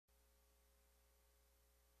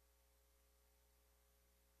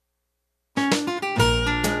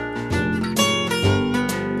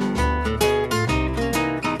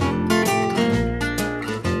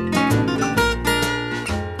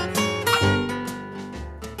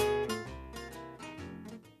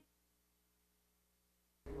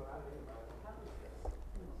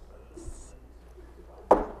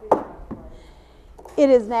It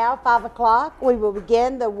is now 5 o'clock. We will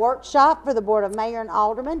begin the workshop for the Board of Mayor and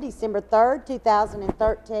Aldermen, December 3rd,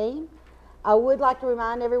 2013. I would like to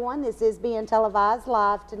remind everyone this is being televised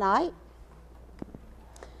live tonight.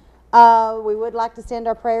 We would like to send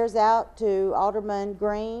our prayers out to Alderman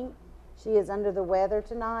Green. She is under the weather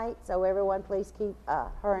tonight, so everyone please keep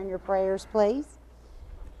her in your prayers, please.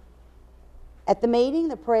 At the meeting,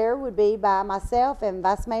 the prayer would be by myself and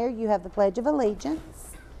Vice Mayor. You have the Pledge of Allegiance.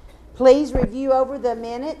 Please review over the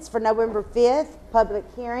minutes for November 5th public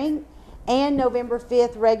hearing and November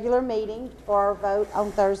 5th regular meeting for our vote on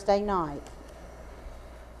Thursday night.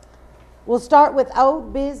 We'll start with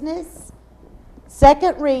old business.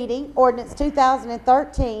 Second reading, ordinance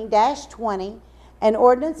 2013-20, an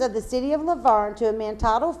ordinance of the City of Laverne to amend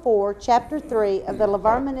Title 4, Chapter 3 of the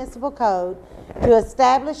Laverne Municipal Code to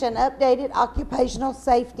establish an updated occupational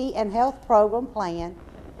safety and health program plan,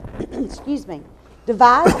 excuse me,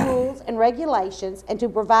 devise rules and regulations, and to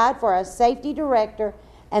provide for a safety director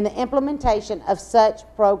and the implementation of such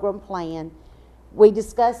program plan. We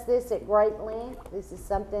discussed this at great length. This is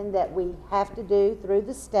something that we have to do through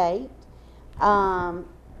the state.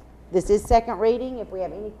 This is second reading. If we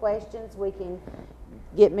have any questions, we can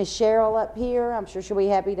get Ms. Cheryl up here. I'm sure she'll be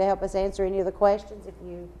happy to help us answer any of the questions if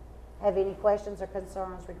you have any questions or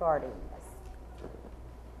concerns regarding this.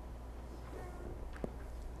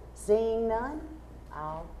 Seeing none,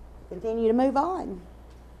 I'll continue to move on.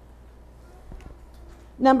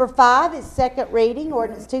 Number 5 is second reading,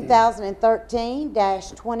 ordinance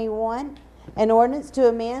 2013-21, an ordinance to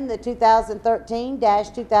amend the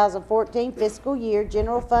 2013-2014 fiscal year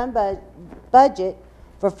general fund budget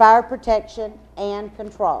for fire protection and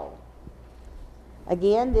control.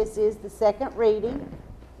 Again, this is the second reading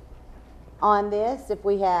on this. If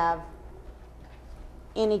we have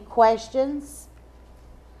any questions,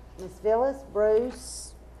 Ms. Phyllis,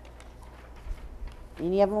 Bruce,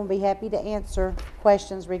 any of them will be happy to answer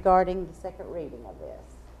questions regarding the second reading of this.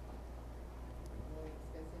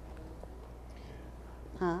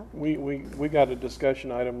 Huh? We got a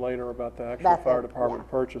discussion item later about the actual fire department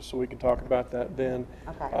purchase, so we can talk about that then.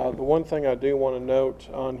 Okay. The one thing I do want to note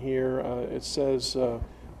on here, it says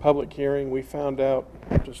public hearing. We found out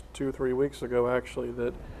just 2 or 3 weeks ago, actually,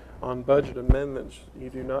 that on budget amendments,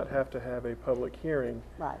 you do not have to have a public hearing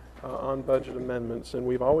on budget amendments, and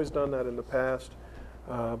we've always done that in the past.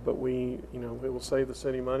 But it will save the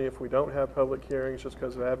city money if we don't have public hearings just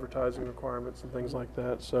because of advertising requirements and things like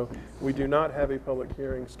that. So we do not have a public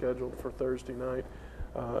hearing scheduled for Thursday night,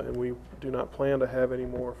 and we do not plan to have any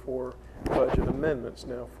more for budget amendments.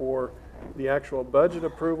 Now, for the actual budget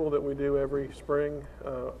approval that we do every spring,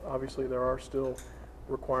 obviously there are still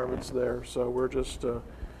requirements there. So we're just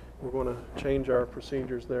we're going to change our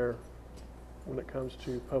procedures there when it comes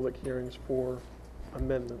to public hearings for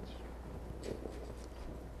amendments.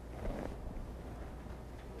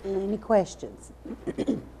 Any questions?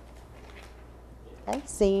 Okay,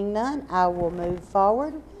 seeing none, I will move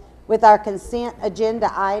forward with our consent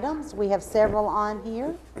agenda items. We have several on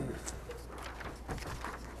here.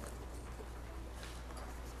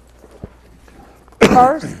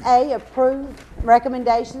 First, A, approve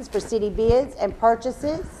recommendations for city bids and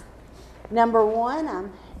purchases. Number 1,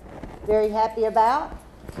 I'm very happy about,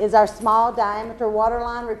 is our small diameter water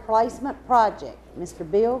line replacement project. Mr.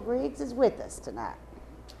 Bill Griggs is with us tonight.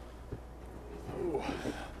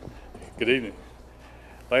 Good evening.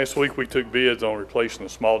 Last week we took bids on replacing the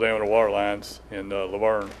small diameter water lines in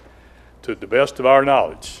Laverne. To the best of our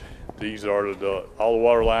knowledge, these are all the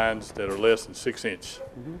water lines that are less than 6 inch.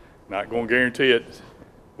 Not going to guarantee it,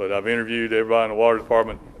 but I've interviewed everybody in the water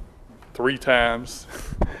department 3 times.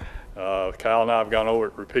 Kyle and I have gone over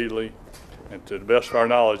it repeatedly, and to the best of our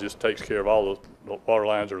knowledge, this takes care of all the water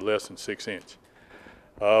lines that are less than 6 inch.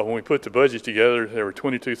 When we put the budget together, there were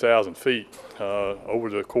 22,000 feet. Over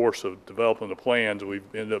the course of developing the plans, we've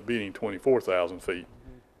ended up bidding 24,000 feet.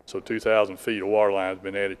 So 2,000 feet of water line has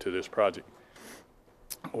been added to this project.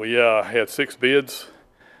 We had 6 bids.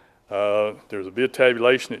 There's a bid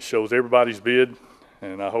tabulation that shows everybody's bid,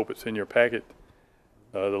 and I hope it's in your packet.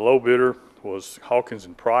 The low bidder was Hawkins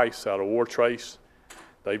and Price out of War Trace.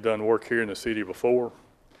 They've done work here in the city before.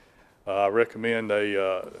 I recommend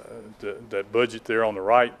that budget there on the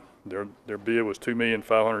right. Their bid was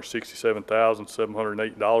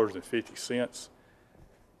 $2,567,708.50.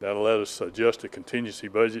 That'll let us adjust the contingency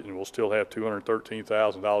budget, and we'll still have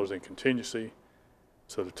 $213,000 in contingency.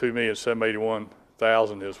 So the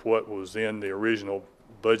 $2,781,000 is what was in the original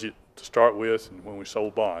budget to start with, and when we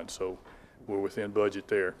sold bonds. So we're within budget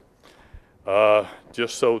there.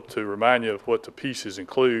 Just so to remind you of what the pieces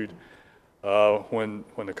include. When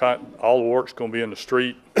all the work's going to be in the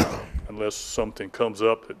street, unless something comes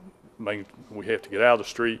up that we have to get out of the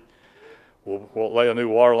street. We'll lay a new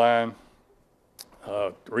water line,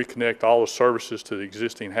 reconnect all the services to the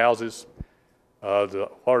existing houses. The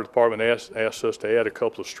water department asked us to add a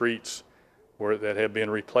couple of streets that had been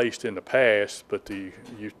replaced in the past, but the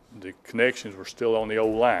connections were still on the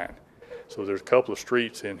old line. So there's a couple of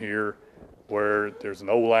streets in here where there's an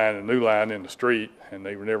old line and a new line in the street, and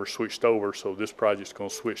they were never switched over. So this project's going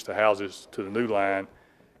to switch the houses to the new line,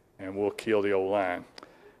 and we'll kill the old line.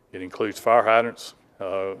 It includes fire hydrants.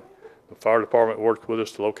 The fire department worked with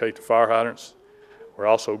us to locate the fire hydrants. We're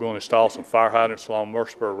also going to install some fire hydrants along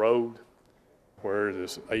Murfreesboro Road, where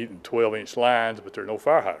there's 8 and 12-inch lines, but there are no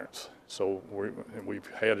fire hydrants. So we've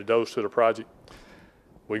added those to the project.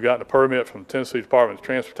 We've gotten a permit from the Tennessee Department of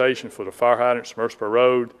Transportation for the fire hydrants, Murfreesboro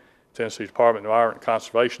Road, Tennessee Department of Environment and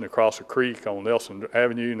Conservation across the creek on Nelson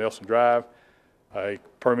Avenue, Nelson Drive, a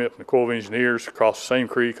permit from the Corps of Engineers across the same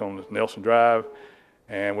creek on Nelson Drive,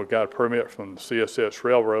 and we've got a permit from the CSX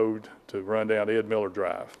Railroad to run down Ed Miller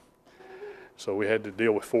Drive. So we had to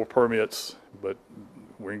deal with 4 permits, but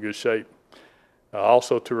we're in good shape.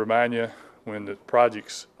 Also to remind you, when the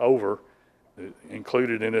project's over,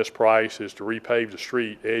 included in this price is to repave the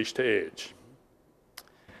street edge to edge.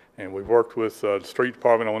 And we've worked with the street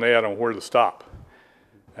department on that, on where to stop.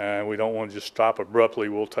 And we don't want to just stop abruptly.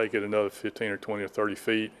 We'll take it another 15 or 20 or 30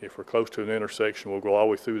 feet. If we're close to an intersection, we'll go all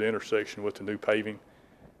the way through the intersection with the new paving.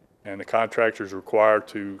 And the contractor is required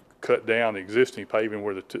to cut down the existing paving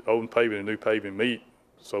where the old paving and new paving meet.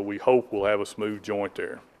 So we hope we'll have a smooth joint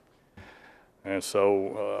there. And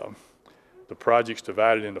so the project's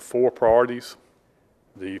divided into 4 priorities.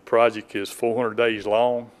 The project is 400 days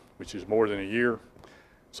long, which is more than a year.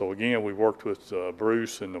 So again, we worked with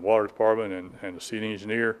Bruce and the water department and the city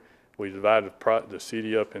engineer. We divided the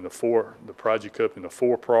city up into the project up into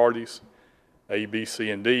 4 priorities, A, B,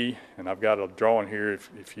 C, and D. And I've got a drawing here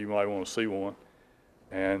if you might want to see one.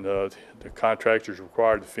 And the contractor is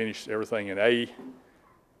required to finish everything in A,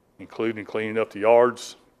 including cleaning up the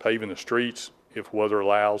yards, paving the streets if weather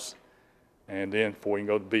allows, and then before we can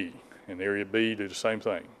go to B. In area B, do the same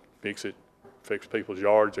thing. Fix people's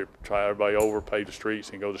yards, try everybody over, pave the streets,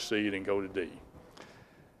 and go to C, and then go to D.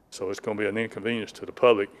 So it's going to be an inconvenience to the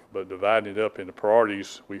public, but dividing it up into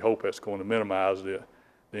priorities, we hope that's going to minimize the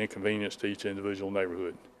inconvenience to each individual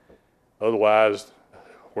neighborhood. Otherwise,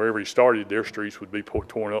 wherever he started, their streets would be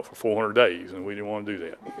torn up for 400 days, and we didn't want to do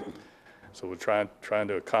that. So we're trying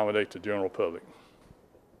to accommodate the general public.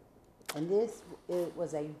 And it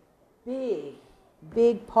was a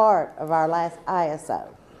big part of our last ISO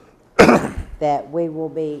that we will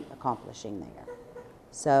be accomplishing there.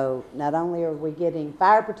 So not only are we getting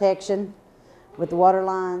fire protection with the water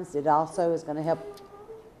lines, it also is going to help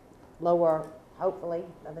lower, hopefully,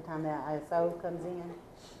 by the time the ISO comes in,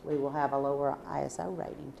 we will have a lower ISO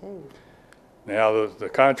rating too. Now the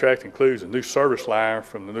contract includes a new service line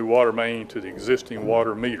from the new water main to the existing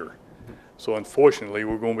water meter. So unfortunately,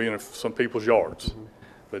 we're going to be in some people's yards,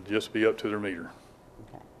 but just be up to their meter.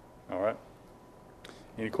 Okay. All right.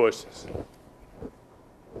 Any questions?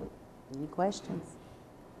 Any questions?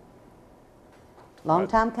 Long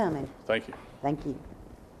time coming. Thank you. Thank you.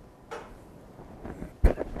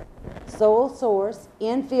 Soil source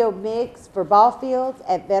infield mix for ball fields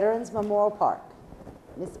at Veterans Memorial Park.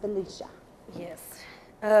 Miss Felicia. Yes.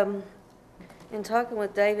 In talking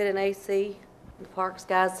with David and AC, the parks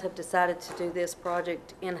guys have decided to do this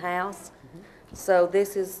project in-house. So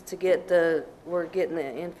this is to get we're getting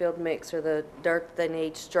the infield mix or the dirt they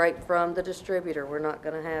need straight from the distributor. We're not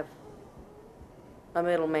going to have a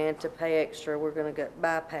middleman to pay extra. We're going to get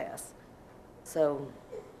bypass. So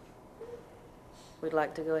we'd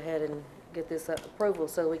like to go ahead and get this approval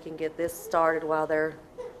so we can get this started while they're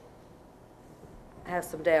have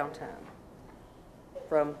some downtime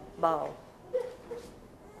from ball.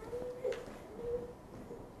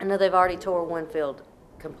 I know they've already tore one field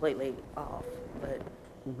completely off, but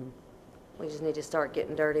we just need to start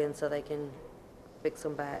getting dirt in so they can fix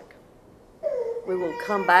them back. We will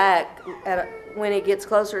come back when it gets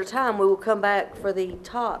closer to time. We will come back for the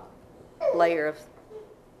top layer of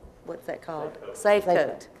what's that called? Safe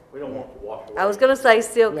coat. We don't want to wash away. I was going to say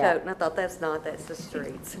seal Yeah. coat, and I thought that's the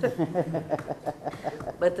streets.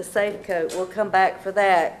 But the safe coat, we'll come back for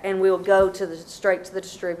that, and we'll go straight to the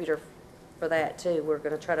distributor for that too. We're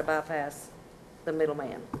going to try to bypass the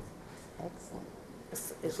middleman. Excellent.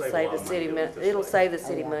 It'll save the city money. It'll save the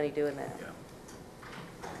city yeah. money doing that.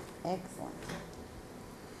 Excellent.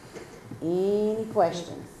 Any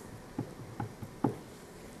questions?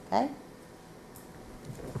 Okay.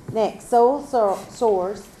 Next, soil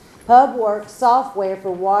source PubWorks software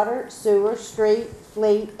for water, sewer, street,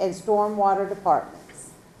 fleet, and stormwater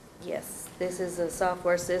departments. Yes, this is a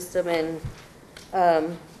software system, and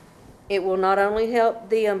it will not only help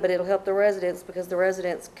them, but it'll help the residents, because the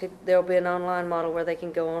residents there'll be an online model where they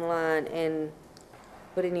can go online and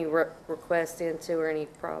put any requests into or any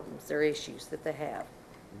problems or issues that they have.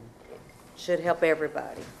 Should help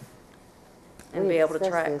everybody. And be able to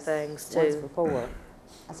track things Once too. before.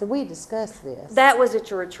 I said, we discussed this. That was at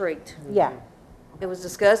your retreat. Yeah. It was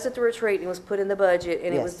discussed at the retreat, and it was put in the budget,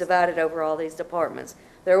 and it was Yes. divided over all these departments.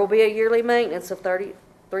 There will be a yearly maintenance of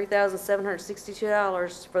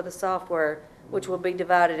 $33,762 for the software, which will be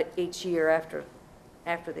divided each year after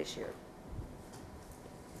this year.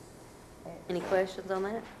 Any questions on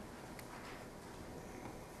that?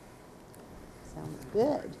 Sounds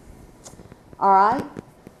good. All right.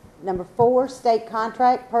 Number 4, state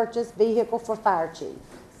contract purchase vehicle for fire chief.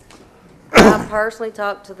 I personally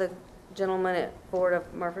talked to the gentleman at Ford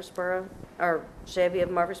of Murfreesboro, or Chevy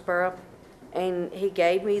of Murfreesboro, and he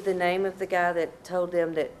gave me the name of the guy that told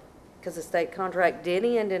them that, because the state contract did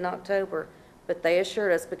end in October, but they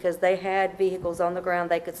assured us because they had vehicles on the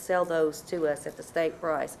ground, they could sell those to us at the state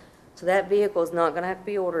price. So that vehicle is not going to have to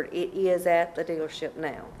be ordered. It is at the dealership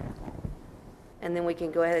now. And then we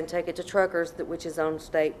can go ahead and take it to Truckers, which is on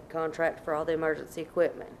state contract for all the emergency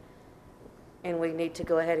equipment. And we need to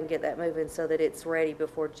go ahead and get that moving so that it's ready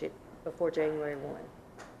before January 1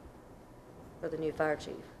 for the new fire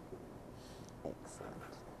chief. Excellent.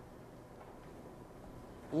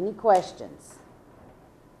 Any questions?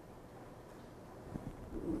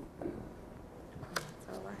 That's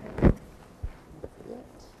all I have.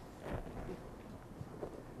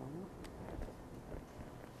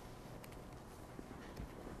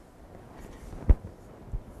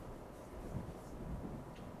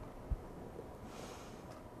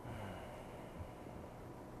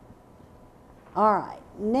 All right,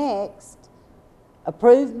 next,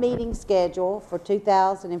 approved meeting schedule for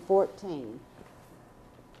 2014.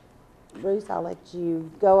 Bruce, I'll let you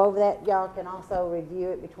go over that. Y'all can also review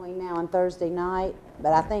it between now and Thursday night,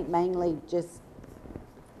 but I think mainly I just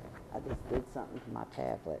did something to my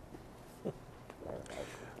tablet.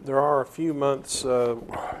 There are a few months, where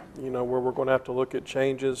we're going to have to look at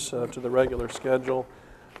changes to the regular schedule.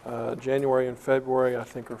 January and February, I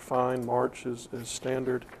think, are fine. March is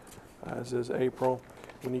standard, as is April.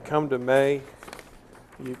 When you come to May,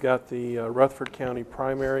 you've got the Rutherford County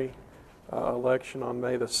primary election on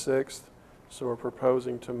May the 6th. So we're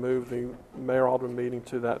proposing to move the mayor-alderman meeting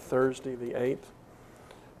to that Thursday, the 8th.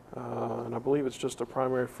 And I believe it's just a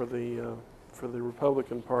primary for the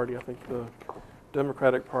Republican Party. I think the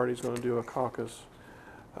Democratic Party is going to do a caucus.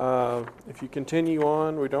 If you continue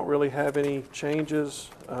on, we don't really have any changes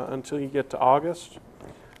until you get to August.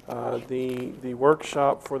 The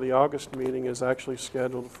workshop for the August meeting is actually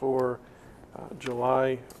scheduled for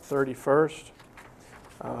July 31st,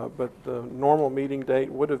 but the normal meeting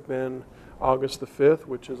date would have been August the 5th,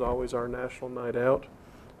 which is always our national night out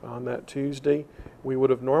on that Tuesday. We would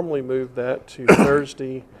have normally moved that to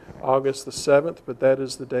Thursday, August the 7th, but that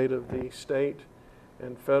is the date of the state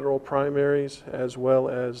and federal primaries as well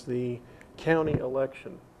as the county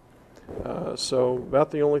election. So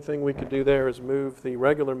about the only thing we could do there is move the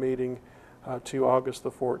regular meeting to August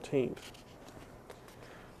the 14th.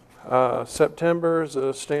 September is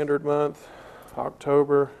a standard month.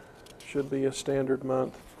 October should be a standard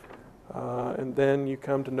month. And then you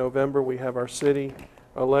come to November, we have our city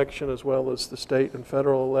election as well as the state and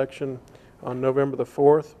federal election on November the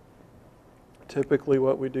 4th. Typically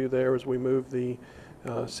what we do there is we move the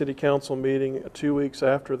city council meeting 2 weeks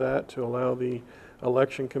after that to allow the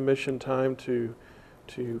election commission time to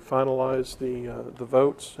finalize the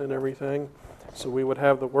votes and everything. So we would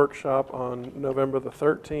have the workshop on November the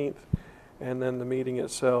 13th and then the meeting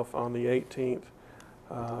itself on the 18th.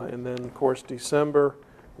 And then of course December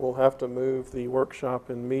we'll have to move the workshop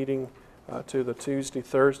and meeting to the Tuesday,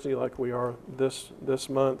 Thursday like we are this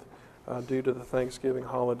month due to the Thanksgiving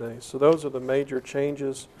holidays. So those are the major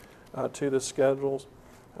changes to the schedules.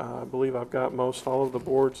 I believe I've got most all of the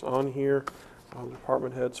boards on here. The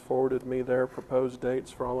department heads forwarded me their proposed dates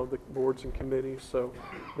for all of the boards and committees, so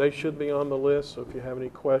they should be on the list. So if you have any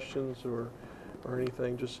questions or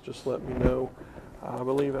anything, just let me know. I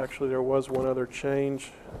believe actually there was one other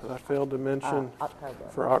change that I failed to mention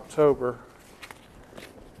for October.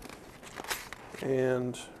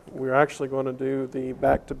 And we're actually going to do the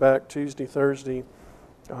back-to-back Tuesday, Thursday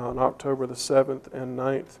on October the 7th and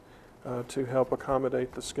 9th to help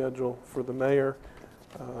accommodate the schedule for the mayor.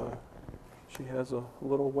 She has a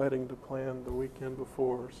little wedding to plan the weekend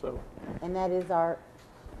before, so. And that is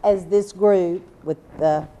as this group with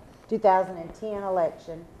the 2010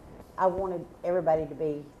 election. I wanted everybody to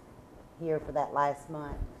be here for that last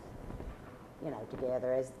month, you know,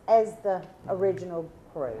 together as the original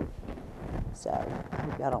crew. So I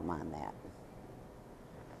hope y'all don't mind that.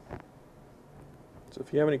 So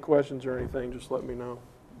if you have any questions or anything, just let me know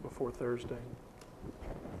before Thursday.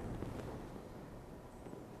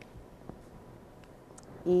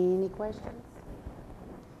 Any questions?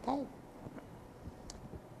 Okay.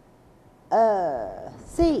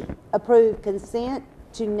 C, approve consent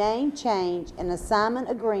to name change and assignment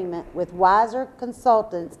agreement with Wiser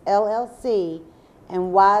Consultants LLC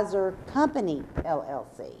and Wiser Company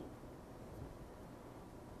LLC.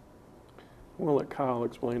 We'll let Kyle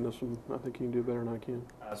explain this one. I think you can do better than I can.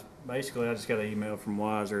 Basically, I just got an email from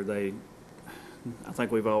Wiser. I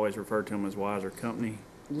think we've always referred to them as Wiser Company,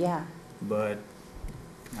 Yeah. but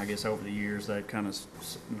I guess over the years they've kind of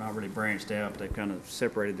not really branched out. They've kind of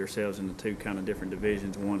separated themselves into two kind of different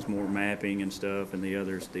divisions. One's more mapping and stuff, and the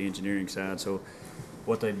other's the engineering side. So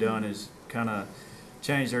what they've done is kind of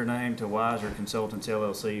changed their name to Wiser Consultants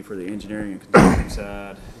LLC for the engineering and consulting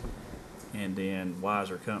side, and then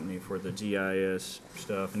Wiser Company for the GIS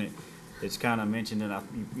stuff. And it's kind of mentioned that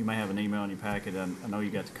you may have an email in your packet. I know you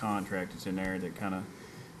got the contract that's in there that kind of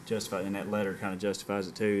justifies, and that letter kind of justifies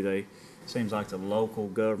it too. Seems like the local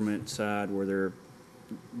government side where they're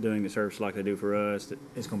doing the service like they do for us, that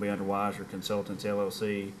it's going to be under Wiser Consultants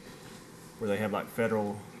LLC, where they have like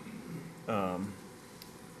federal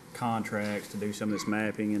contracts to do some of this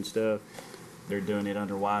mapping and stuff. They're doing it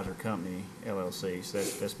under Wiser Company LLC. So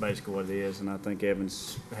that's basically what it is. And I think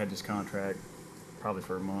Evan's had this contract probably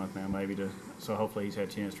for a month now, maybe so hopefully he's had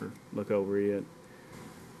a chance to look over it.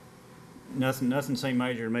 Nothing seemed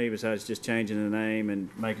major to me besides just changing the name and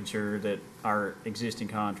making sure that our existing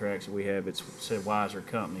contracts that we have, it said Wiser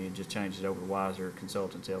Company, and just changed it over to Wiser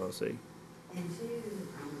Consultants LLC. And two,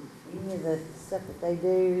 any of the stuff that they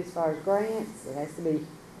do as far as grants, it has to be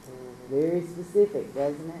very specific,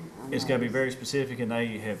 doesn't it? It's got to be very specific, and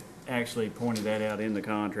they have actually pointed that out in the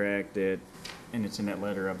contract and it's in that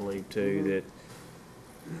letter, I believe, too,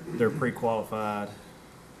 that they're pre-qualified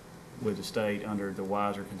with the state under the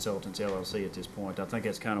Wiser Consultants LLC at this point. I think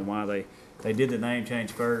that's kind of why they did the name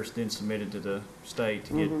change first, then submitted to the state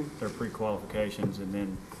to get their pre-qualifications, and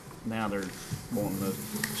then now they're wanting to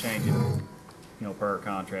change it, per our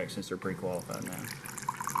contract since they're pre-qualified now.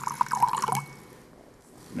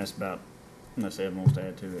 And that's about, unless Evan wants to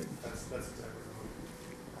add to it. That's exactly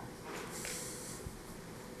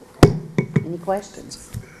right. Any questions?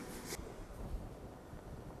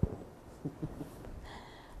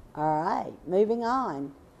 All right, moving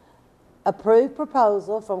on. Approved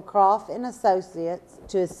proposal from Croft and Associates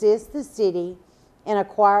to assist the city in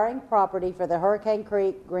acquiring property for the Hurricane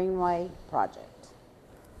Creek Greenway project.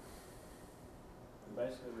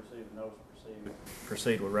 Basically received a notice to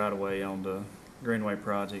proceed with right-of-way on the Greenway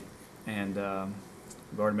project, and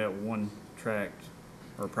we've already met with one tract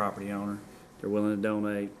or property owner. They're willing to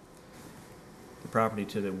donate the property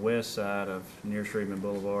to the west side of near Shreveport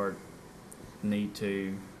Boulevard.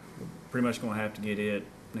 Pretty much going to have to get it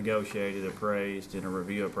negotiated, appraised, and a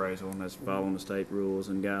review appraisal, and that's following the state rules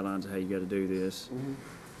and guidelines of how you got to do this.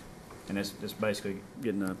 And that's basically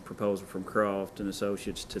getting a proposal from Croft and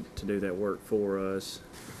Associates to do that work for us,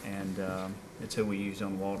 and it's who we used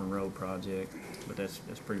on the Walden Road project. But that's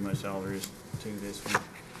pretty much all there is to this one.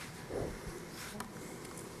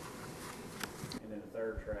 And then the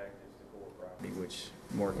third tract is the core property, which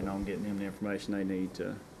I'm working on getting them the information they need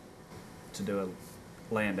to do a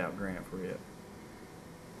land out grant for it.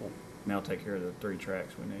 And I'll take care of the 3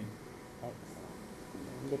 tracks we need.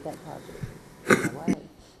 Excellent. Get that project away.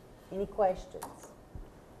 Any questions?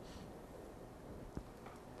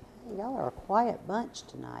 Okay, y'all are a quiet bunch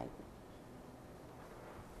tonight.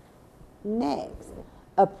 Next,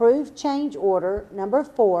 approve change order number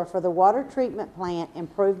 4 for the water treatment plant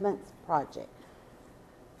improvements project.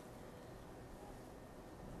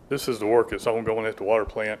 This is the work that's ongoing at the water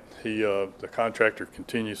plant. The contractor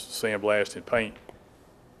continues to sandblast and paint.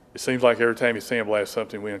 It seems like every time he sandblasts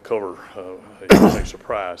something, we uncover a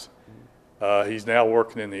surprise. He's now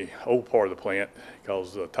working in the old part of the plant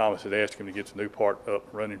because Thomas had asked him to get the new part up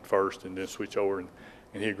running first and then switch over, and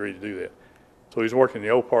he agreed to do that. So he's working in the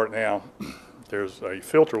old part now. There's a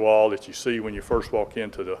filter wall that you see when you first walk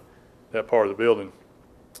into that part of the building.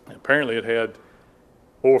 And apparently it had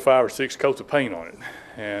 4 or 5 or 6 coats of paint on it.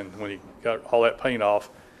 And when he got all that paint off,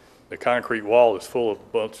 the concrete wall is full of a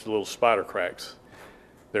bunch of little spider cracks.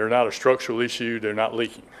 They're not a structural issue, they're not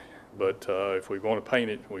leaking. But if we want to paint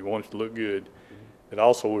it, we want it to look good. It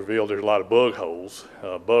also revealed there's a lot of bug holes.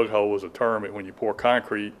 Bug hole is a term that when you pour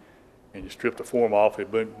concrete and you strip the form off,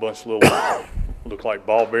 it bunch of little, look like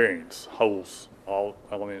ball bearings, holes all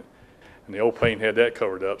in it. And the old paint had that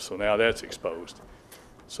covered up, so now that's exposed.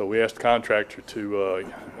 So we asked the contractor to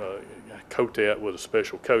coat that with a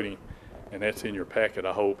special coating, and that's in your packet,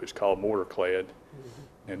 I hope. It's called mortar clad.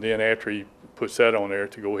 And then after he puts that on there,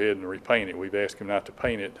 to go ahead and repaint it. We've asked him not to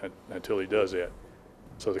paint it until he does that.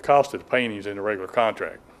 So the cost of the painting is in the regular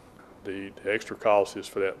contract. The extra cost is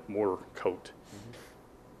for that mortar coat.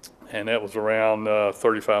 And that was around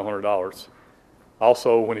 $3,500.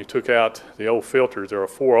 Also, when he took out the old filters, there are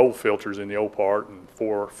 4 old filters in the old part and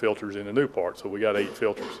 4 filters in the new part, so we got 8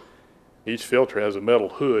 filters. Each filter has a metal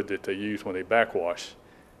hood that they use when they backwash.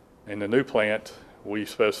 In the new plant, we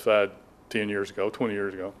specified 20 years ago,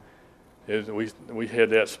 we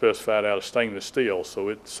had that specified out of stainless steel, so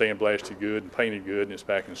it sandblasted good and painted good, and it's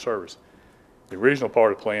back in service. The original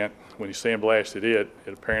part of the plant, when he sandblasted it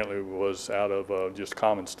apparently was out of just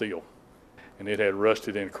common steel, and it had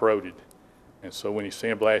rusted and corroded. And so when he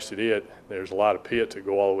sandblasted it, there's a lot of pit to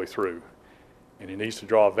go all the way through. And he needs to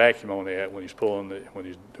draw a vacuum on that when he's when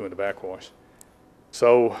he's doing the backwash.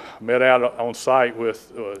 So met out on site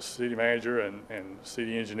with city manager and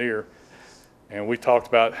city engineer, and we talked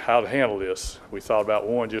about how to handle this. We thought about,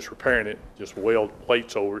 one, just repairing it, just weld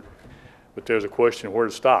plates over it. But there's a question where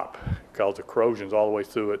to stop, because the corrosion's all the way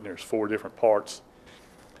through it, and there's 4 different parts.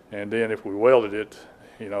 And then if we welded it,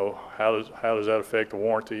 you know, how does that affect the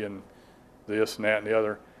warranty and this and that and the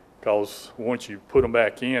other? Because once you put them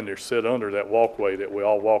back in, they're set under that walkway that we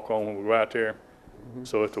all walk on when we go out there.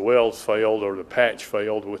 So if the welds failed or the patch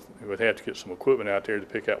failed, we'd have to get some equipment out there to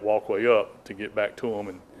pick that walkway up to get back to them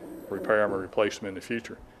and repair them or replace them in the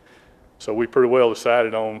future. So we pretty well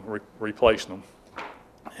decided on replacing them.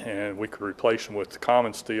 And we could replace them with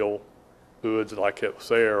common steel hoods like it was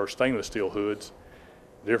there, or stainless steel hoods.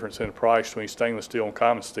 The difference in the price between stainless steel and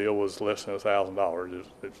common steel was less than $1,000.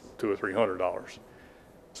 It's $200 or $300.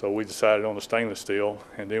 So we decided on the stainless steel,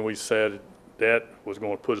 and then we said that was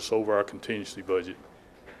going to put us over our contingency budget.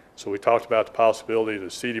 So we talked about the possibility of the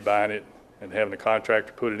city buying it and having the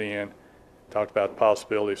contractor put it in. Talked about the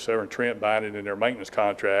possibility of Severn Trent buying it in their maintenance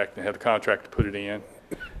contract and have the contractor put it in.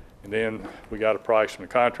 And then we got a price from the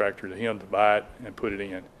contractor to him to buy it and put it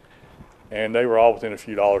in. And they were all within a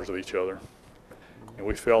few dollars of each other. And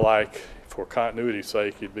we felt like, for continuity's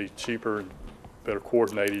sake, it'd be cheaper and better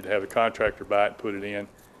coordinated to have the contractor buy it and put it in.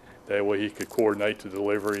 That way he could coordinate the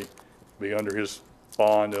delivery, be under his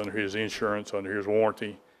bond, under his insurance, under his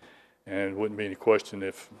warranty, and wouldn't be any question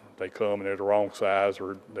if they come and they're the wrong size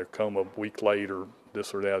or they come a week late or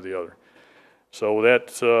this or that or the other. So that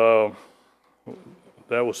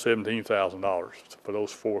was $17,000 for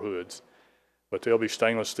those 4 hoods. But they'll be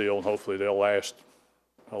stainless steel, and hopefully they'll last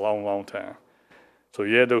a long, long time. So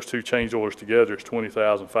you add those 2 change orders together, it's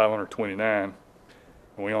 $20,529,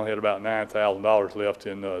 and we only had about $9,000 left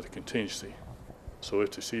in the contingency. So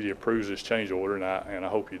if the city approves this change order, and I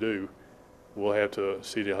hope you do,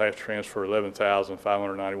 city will have to transfer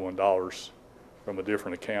 $11,591 from a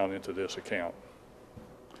different account into this account.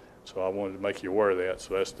 So I wanted to make you aware of that.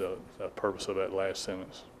 So that's the purpose of that last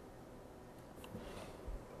sentence.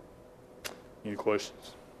 Any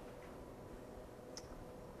questions?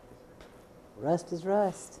 Rust is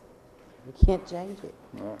rust. You can't change it.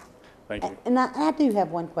 All right. Thank you. And I do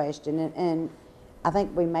have one question, and I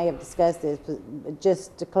think we may have discussed this, but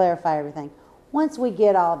just to clarify everything. Once we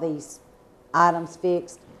get all these items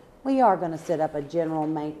fixed, we are going to set up a general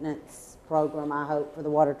maintenance program, I hope, for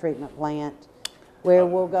the water treatment plant, where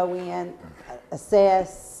we'll go in,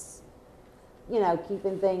 assess, you know,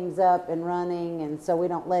 keeping things up and running, and so we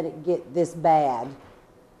don't let it get this bad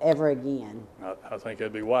ever again. I think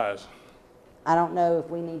that'd be wise. I don't know if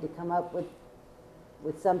we need to come up with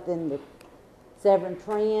something with Severn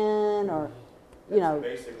Trent, or, you know.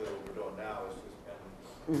 Basically what we're doing now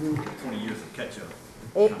is just 20 years of catch-up.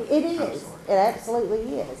 It is. It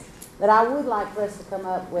absolutely is. But I would like for us to come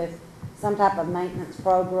up with some type of maintenance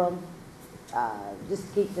program, just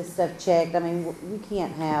to keep this stuff checked. I mean, you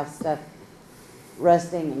can't have stuff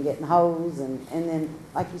rusting and getting holes, and then,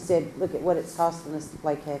 like you said, look at what it's costing us to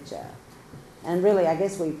play catch-up. And really, I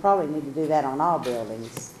guess we probably need to do that on all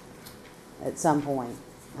buildings at some point.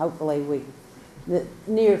 Hopefully the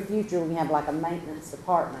near future, we have like a maintenance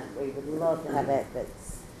department. We would love to have that.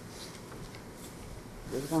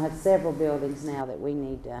 We're going to have several buildings now that we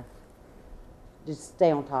need to just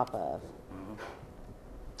stay on top of.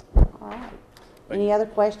 All right. Any other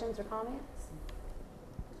questions or comments?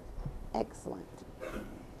 Excellent.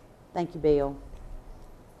 Thank you, Bill.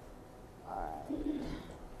 All right.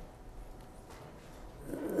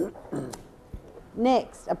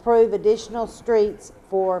 Next, approve additional streets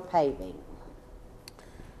for paving.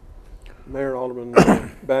 Mayor and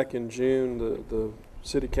Alderman, back in June, the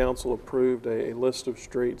city council approved a list of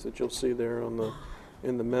streets that you'll see there in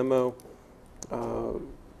the memo.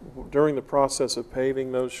 During the process of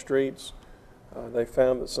paving those streets, they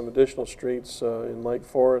found that some additional streets in Lake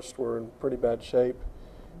Forest were in pretty bad shape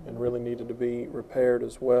and really needed to be repaired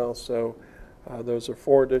as well. So those are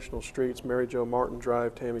 4 additional streets: Mary Jo Martin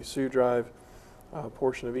Drive, Tammy Sue Drive, a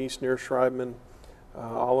portion of East near Schreibman.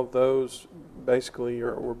 All of those basically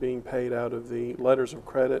were being paid out of the letters of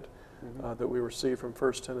credit that we received from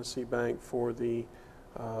First Tennessee Bank for the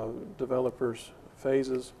developers'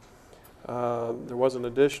 phases. There was an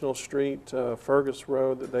additional street, Fergus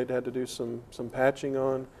Road, that they'd had to do some patching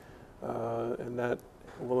on, and that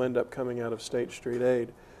will end up coming out of State Street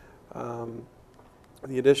Aid.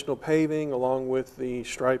 The additional paving, along with the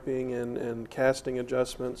striping and casting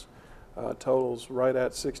adjustments, totals right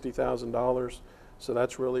at $60,000. So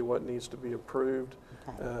that's really what needs to be approved.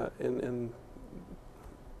 In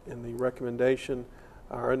the recommendation.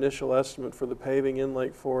 Our initial estimate for the paving in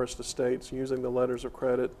Lake Forest Estates using the letters of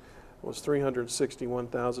credit was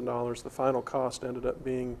 $361,000. The final cost ended up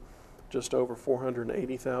being just over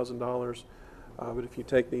 $480,000. But if you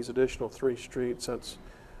take these additional 3 streets, that's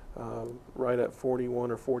right at $41,000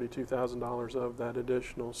 or $42,000 of that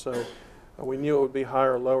additional. So we knew it would be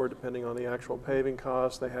higher or lower depending on the actual paving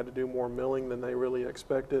cost. They had to do more milling than they really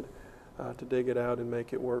expected to dig it out and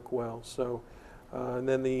make it work well. So, and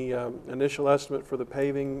then the initial estimate for the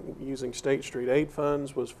paving using State Street Aid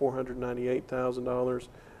funds was $498,000,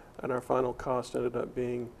 and our final cost ended up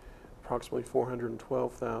being approximately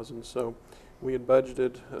 $412,000. So we had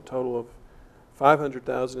budgeted a total of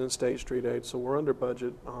 $500,000 in State Street Aid, so we're under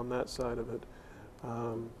budget on that side of it.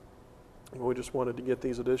 We just wanted to get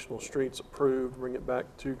these additional streets approved, bring it back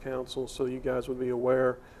to council so you guys would be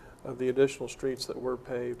aware of the additional streets that were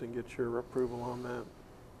paved and get your approval on that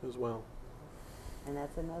as well. And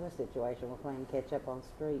that's another situation. We're playing catch up on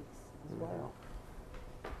streets as well.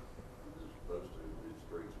 Those 2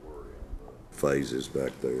 streets were in phases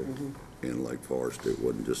back there in Lake Forest. It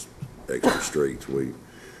wasn't just extra streets.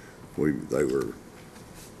 They were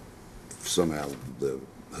somehow the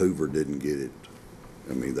Hoover didn't get it.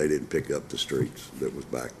 I mean, they didn't pick up the streets that was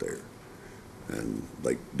back there, and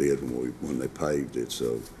they did when they paved it.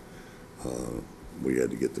 So we had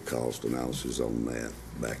to get the cost analysis on that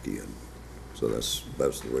back in. So that's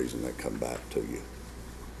the reason that come back to you.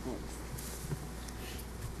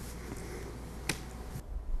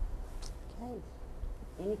 Okay.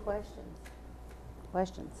 Any questions?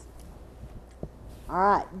 Questions? All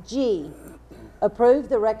right. G, approve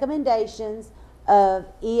the recommendations of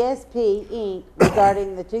ESP Inc.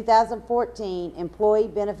 regarding the 2014 employee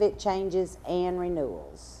benefit changes and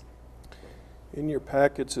renewals. In your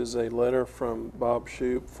packets is a letter from Bob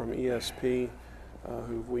Shoup from ESP,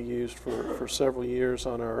 who we used for several years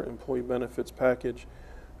on our employee benefits package.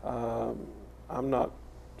 I'm not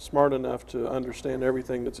smart enough to understand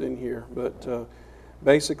everything that's in here, but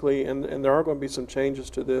basically, and there are going to be some changes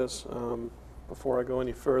to this. Before I go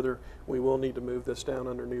any further, we will need to move this down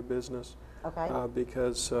under new business. Okay.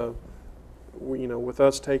 Because with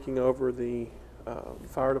us taking over the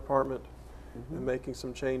fire department and making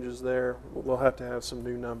some changes there, we'll have to have some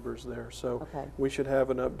new numbers there. So we should have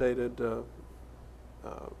an updated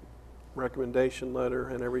recommendation letter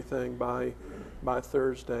and everything by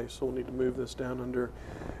Thursday. So we'll need to move this down under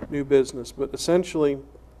new business. But essentially,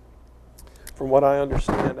 from what I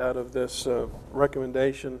understand out of this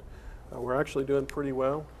recommendation, we're actually doing pretty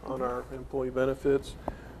well on our employee benefits.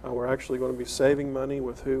 We're actually going to be saving money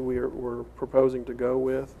with who we're proposing to go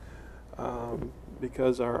with,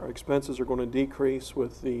 because our expenses are going to decrease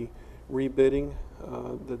with the rebidding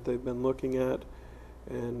that they've been looking at.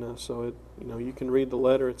 And so you can read the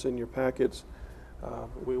letter. It's in your packets.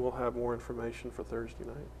 We will have more information for Thursday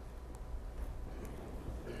night.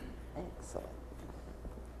 Excellent.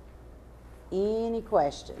 Any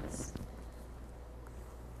questions?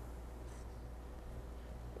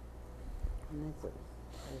 And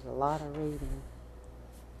there's a lot of reading.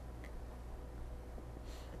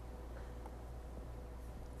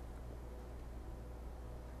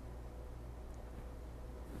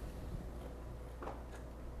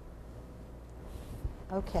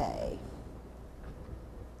 Okay.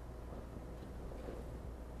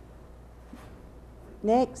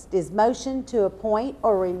 Next is motion to appoint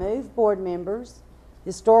or remove board members.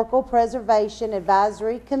 Historical Preservation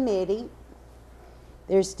Advisory Committee.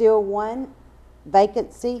 There's still one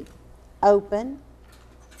vacancy open.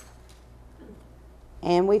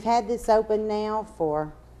 And we've had this open now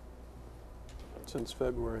for Since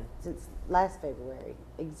February. Since last February,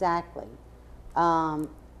 exactly. Are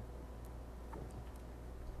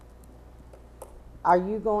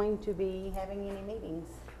you going to be having any meetings?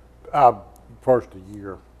 First of the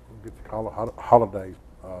year, we'll get the holidays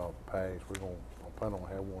passed. We're gonna plan on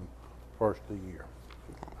have one first of the year.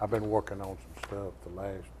 Okay. I've been working on some stuff the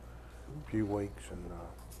last few weeks, and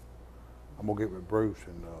I'm gonna get with Bruce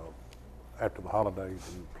and after the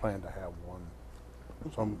holidays and plan to have one.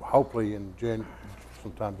 Hopefully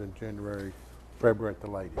sometimes in January, February at the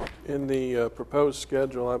latest. In the proposed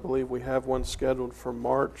schedule, I believe we have one scheduled for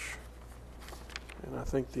March, and I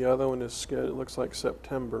think the other one is scheduled, it looks like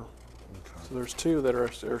September. Okay. So there's two that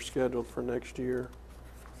are scheduled for next year.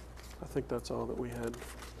 I think that's all that we had in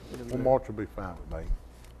Well, there. March will be fine with me.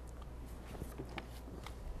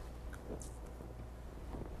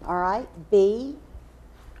 All right, B,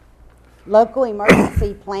 Local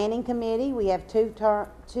Emergency Planning Committee, we have two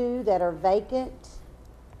that are vacant.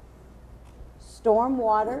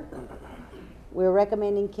 Stormwater, we're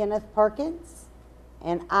recommending Kenneth Perkins,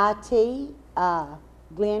 and IT,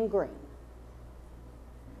 Glenn Green.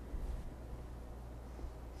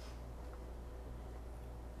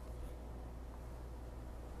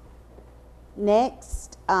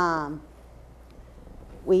 Next,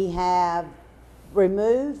 we have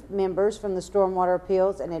removed members from the Stormwater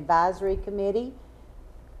Appeals and Advisory Committee.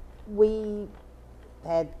 We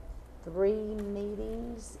had 3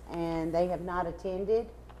 meetings and they have not attended,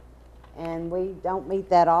 and we don't meet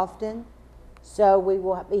that often. So we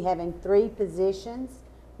will be having 3 positions.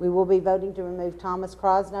 We will be voting to remove Thomas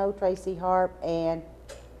Crosno, Tracy Harp, and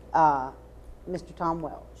Mr. Tom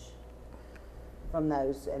Welch from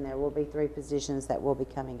those, and there will be 3 positions that will be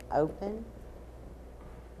coming open.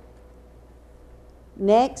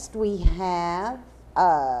 Next, we have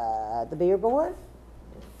the Beer Board.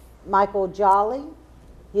 Michael Jolly,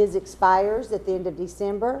 his expires at the end of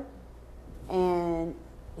December, and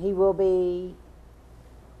he will be,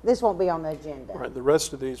 this won't be on the agenda. Right, the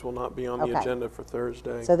rest of these will not be on the Okay. agenda for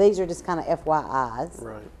Thursday. So these are just kind of FYIs.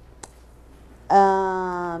 Right.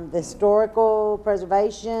 The Historical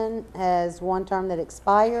Preservation has 1 term that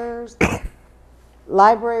expires.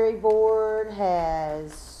 Library Board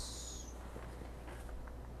has,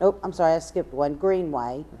 nope, I'm sorry, I skipped one,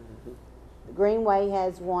 Greenway. The Greenway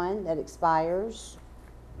has 1 that expires,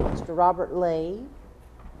 Mr. Robert Lee.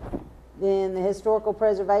 Then the Historical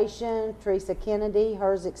Preservation, Teresa Kennedy,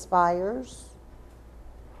 hers expires.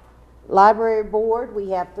 Library Board, we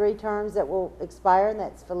have 3 terms that will expire, and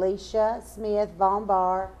that's Felicia Smith, Von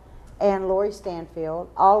Barr, and Lori Stanfield.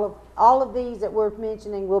 All of these that we're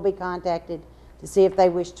mentioning will be contacted to see if they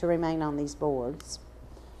wish to remain on these boards.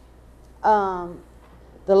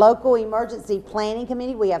 The Local Emergency Planning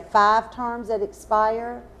Committee, we have 5 terms that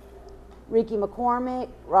expire. Ricky McCormick,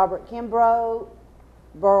 Robert Kimbrough,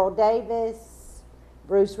 Burl Davis,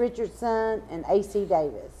 Bruce Richardson, and A.C.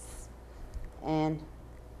 Davis. And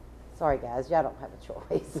sorry, guys, y'all don't have a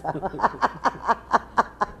choice.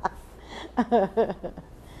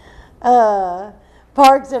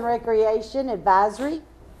 Parks and Recreation Advisory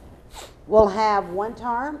will have 1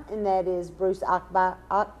 term, and that is Bruce Ackbauer.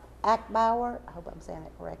 I hope I'm saying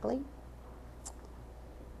that correctly.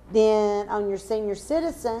 Then on your senior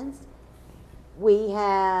citizens, we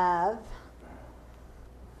have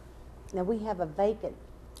a vacant.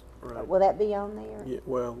 Right. Will that be on there? Yeah,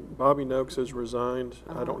 well, Bobby Noakes has resigned.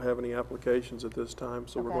 I don't have any applications at this time,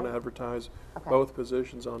 so we're Okay. going to advertise Okay. both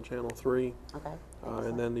positions on Channel 3. Okay.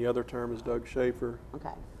 And then the other term is Doug Schaefer.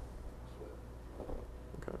 Okay.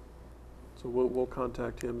 Okay. So we'll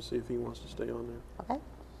contact him, see if he wants to stay on there. Okay.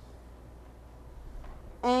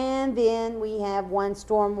 And then we have 1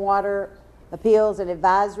 Stormwater Appeals and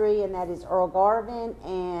Advisory, and that is Earl Garvin,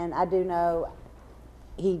 and I do know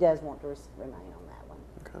he does want to remain on that one.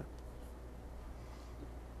 Okay.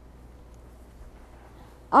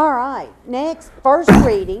 All right, next, first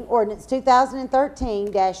reading, ordinance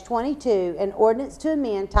 2013-22, an ordinance to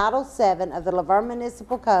amend Title VII of the Laverne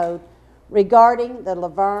Municipal Code regarding the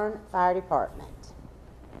Laverne Fire Department.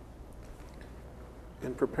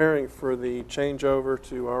 In preparing for the changeover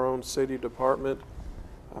to our own city department,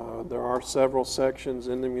 there are several sections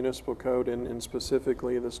in the municipal code and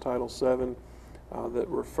specifically this Title VII that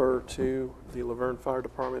refer to the Laverne Fire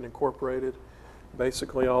Department Incorporated.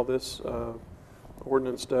 Basically, all this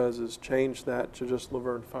ordinance does is change that to just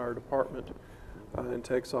Laverne Fire Department and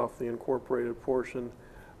takes off the incorporated portion.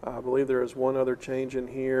 I believe there is one other change in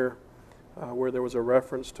here where there was a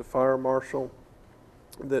reference to fire marshal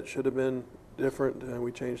that should have been different, and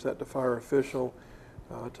we changed that to fire official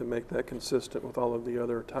to make that consistent with all of the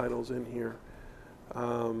other titles in here.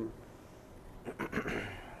 I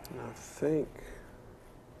think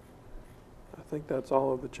think that's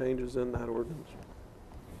all of the changes in that ordinance.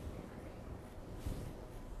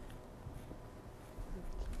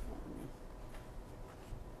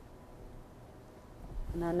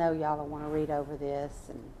 And I know y'all don't want to read over this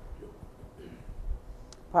and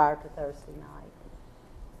prior to Thursday night.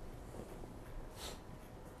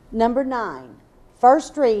 Number 9,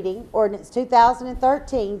 first reading, ordinance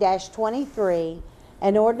 2013-23,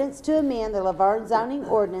 an ordinance to amend the Laverne zoning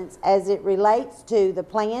ordinance as it relates to the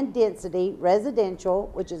planned density residential,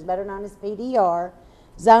 which is better known as PDR,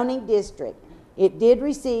 zoning district. It did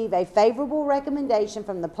receive a favorable recommendation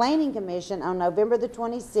from the Planning Commission on November the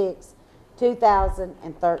 26th,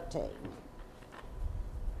 2013.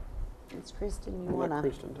 Ms. Kristen, you I'll want let to,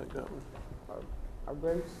 Kristen take that one. or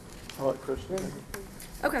Bruce? I'll let Kristen take it.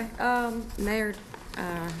 Okay, Mayor,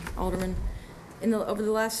 Alderman, over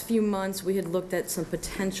the last few months, we had looked at some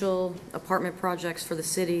potential apartment projects for the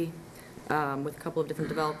city with a couple of different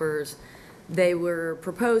developers. They were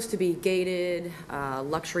proposed to be gated,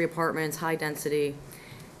 luxury apartments, high density,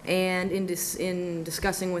 and in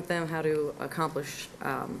discussing with them how to accomplish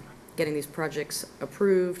getting these projects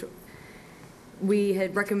approved, we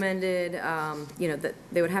had recommended, that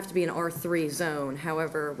they would have to be an R3 zone.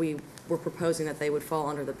 However, we were proposing that they would fall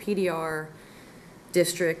under the PDR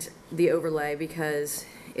district, the overlay, because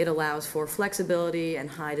it allows for flexibility and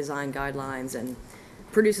high design guidelines and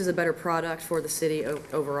produces a better product for the city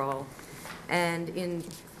overall. And in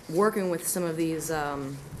working with some of these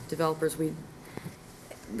developers, the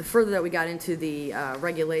further that we got into the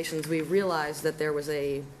regulations, we realized that there was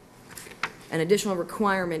an additional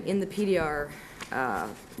requirement in the PDR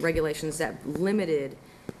regulations that limited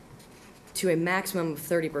to a maximum of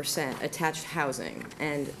 30% attached housing.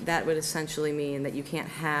 And that would essentially mean that you can't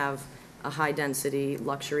have a high-density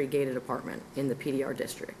luxury gated apartment in the PDR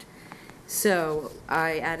district. So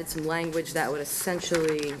I added some language that would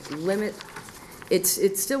essentially limit, it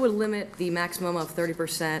still would limit the maximum of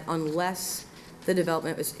 30% unless the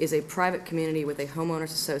development is a private community with a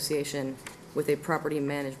homeowners association with a property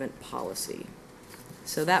management policy.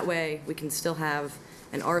 So that way we can still have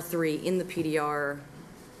an R3 in the PDR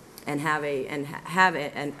and have a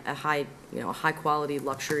high, a high quality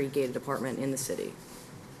luxury gated apartment in the city.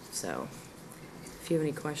 So if you have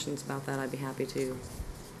any questions about that, I'd be happy to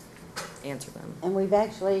answer them. And we've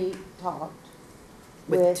actually talked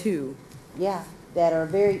With two. Yeah, that are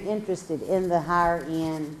very interested in the higher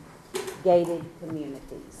end gated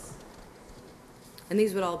communities. And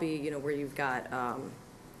these would all be, where you've got,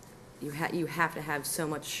 you have to have so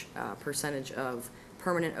much percentage of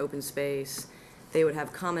permanent open space. They would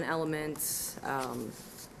have common elements,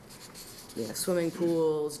 swimming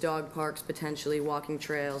pools, dog parks, potentially walking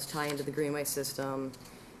trails, tie into the greenway system.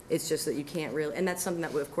 It's just that you can't really, and that's something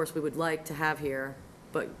that of course we would like to have here,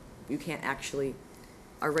 but you can't actually,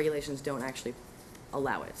 our regulations don't actually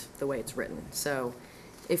allow it the way it's written. So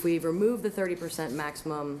if we remove the 30%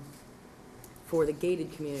 maximum for the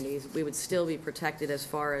gated communities, we would still be protected as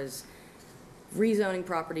far as rezoning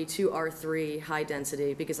property to R3 high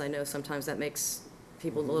density, because I know sometimes that makes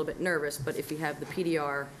people a little bit nervous, but if you have the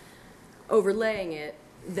PDR overlaying it,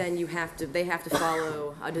 then they have to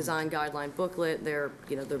follow a design guideline booklet. The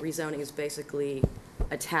rezoning is basically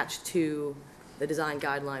attached to the design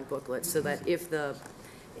guideline booklet, so that if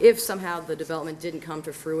somehow the development didn't come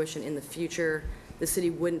to fruition in the future, the city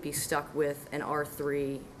wouldn't be stuck with an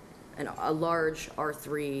R3, a large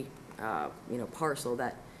R3, parcel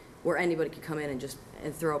where anybody could come in and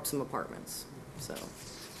throw up some apartments. So.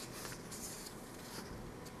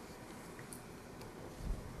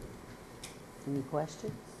 Any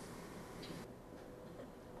questions?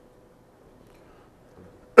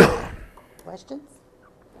 Questions?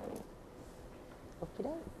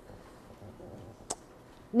 Okay.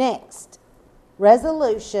 Next,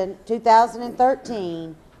 Resolution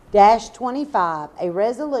 2013-25, a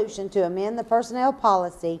resolution to amend the personnel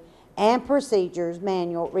policy and procedures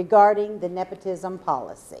manual regarding the nepotism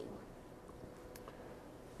policy.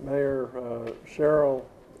 Mayor, Cheryl,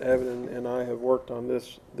 Evan, and I have worked on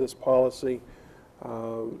this policy.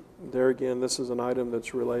 There again, this is an item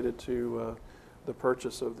that's related to the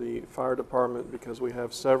purchase of the fire department, because we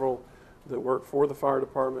have several that work for the fire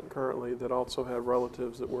department currently that also have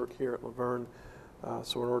relatives that work here at Laverne.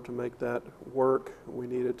 So in order to make that work, we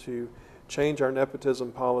needed to change our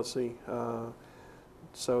nepotism policy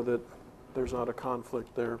so that there's not a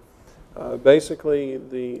conflict there. Basically,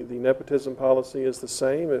 the nepotism policy is the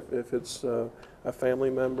same if it's a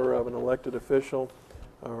family member of an elected official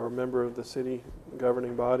or a member of the city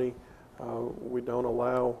governing body. We don't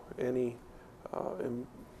allow any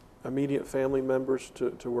immediate family members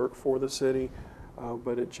to work for the city,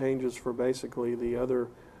 but it changes for basically the other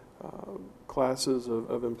classes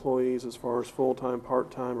of employees as far as full-time,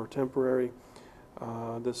 part-time, or temporary.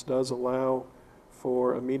 This does allow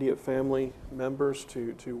for immediate family members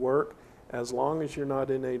to work as long as you're not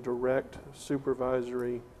in a direct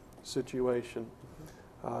supervisory situation.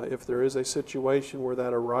 If there is a situation where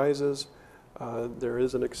that arises, there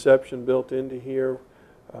is an exception built into here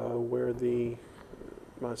where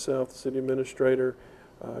myself, the city administrator,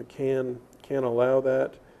 can allow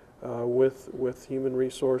that with human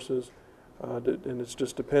resources, and it's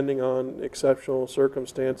just depending on exceptional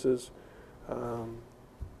circumstances,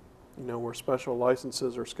 where special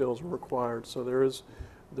licenses or skills are required. So there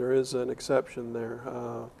is an exception there,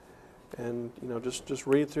 and just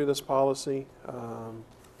read through this policy. And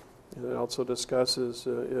it also discusses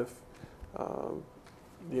if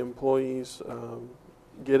the employees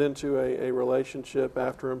get into a relationship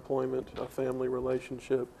after employment, a family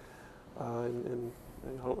relationship, and I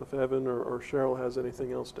don't know if Evan or Cheryl has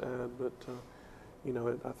anything else to add, but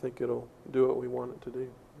I think it'll do what we want it to do.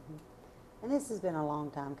 And this has been a long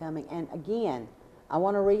time coming. And again, I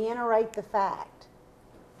want to reiterate the fact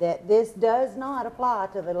that this does not apply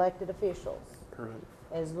to the elected officials. Correct.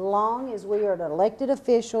 As long as we are the elected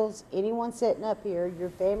officials, anyone sitting up here, your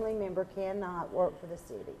family member cannot work for the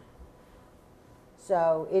city.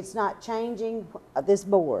 So it's not changing this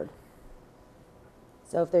board.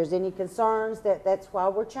 So if there's any concerns that's why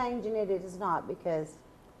we're changing it, it is not, because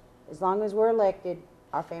as long as we're elected,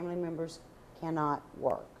 our family members cannot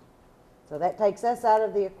work. So that takes us out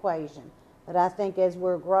of the equation. But I think as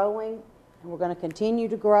we're growing, and we're going to continue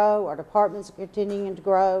to grow, our departments are continuing to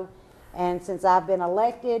grow, and since I've been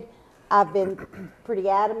elected, I've been pretty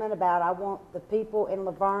adamant about I want the people in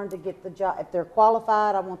Laverne to get the job. If they're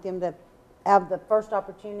qualified, I want them to have the first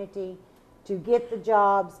opportunity to get the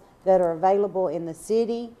jobs that are available in the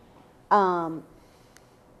city. I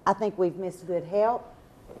think we've missed good help,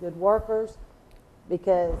 good workers,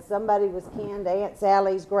 because somebody was kin to Aunt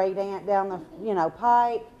Sally's great aunt down the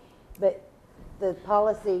pike, but the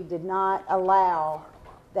policy did not allow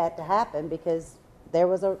that to happen because there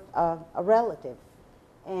was a relative.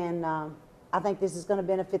 And I think this is going to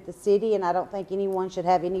benefit the city, and I don't think anyone should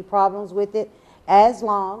have any problems with it as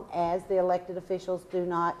long as the elected officials do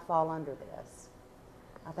not fall under this.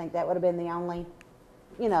 I think that would have been the only,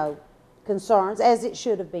 concerns, as it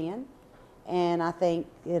should have been. And I think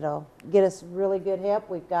it'll get us really good help.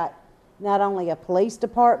 We've got not only a police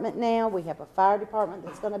department now, we have a fire department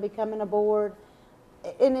that's going to be coming aboard.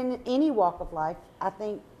 And in any walk of life, I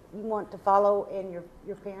think you want to follow in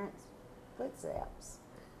your parents' footsteps.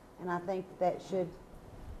 And I think that should,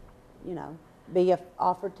 be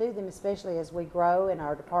offered to them, especially as we grow and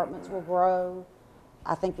our departments will grow.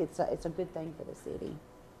 I think it's a good thing for the city.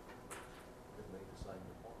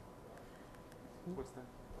 What's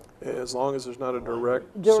that? As long as there's not a direct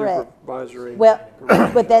supervisory. Well,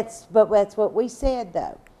 but that's what we said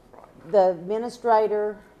though. The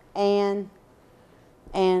administrator and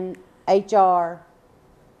HR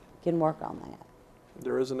can work on that.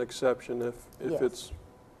 There is an exception if Yes. it's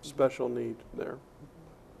special need there,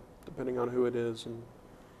 depending on who it is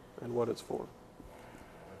and what it's for.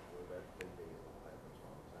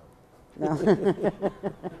 No.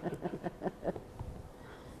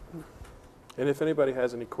 And if anybody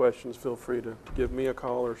has any questions, feel free to give me a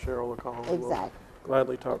call or Cheryl a call. and we'll Exactly.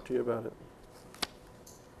 gladly talk to you about it.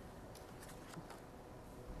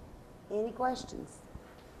 Any questions?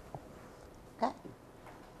 Okay.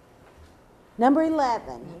 Number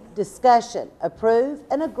 11, discussion, approve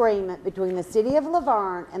an agreement between the City of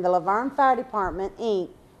Laverne and the Laverne Fire Department, Inc.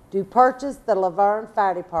 to purchase the Laverne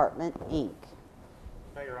Fire Department, Inc.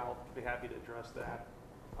 Mayor, I'll be happy to address that.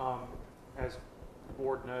 As the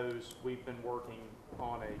board knows, we've been working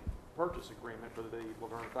on a purchase agreement for the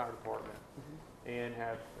Laverne Fire Department and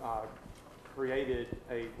have created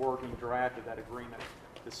a working draft of that agreement.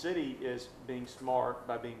 The city is being smart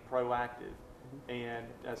by being proactive and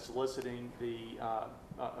soliciting the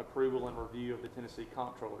approval and review of the Tennessee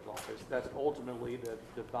Comptroller's Office. That's ultimately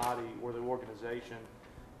the body or the organization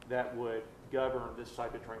that would govern this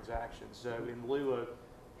type of transaction. So in lieu of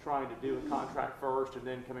trying to do a contract first and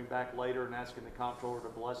then coming back later and asking the comptroller to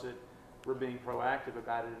bless it, we're being proactive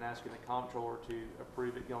about it and asking the comptroller to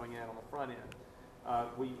approve it going in on the front end.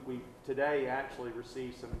 We today actually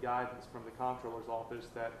received some guidance from the comptroller's office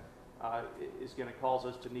that is going to cause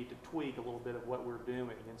us to need to tweak a little bit of what we're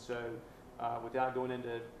doing. And so without going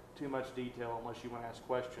into too much detail, unless you want to ask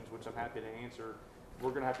questions, which I'm happy to answer, we're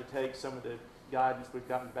going to have to take some of the guidance we've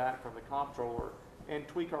gotten back from the comptroller and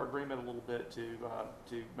tweak our agreement a little bit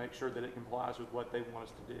to make sure that it complies with what they want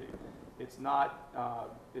us to do. It's not a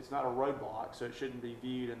roadblock, so it shouldn't be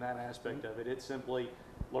viewed in that aspect of it. It's simply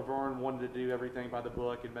Laverne wanted to do everything by the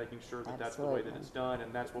book and making sure that that's the way that Absolutely. it's done,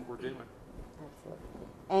 and that's what we're doing. Absolutely.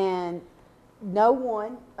 And no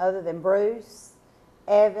one other than Bruce,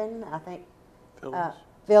 Evan, I think, Phyllis?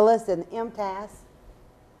 Phyllis and MTAS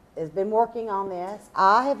has been working on this.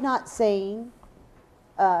 I have not seen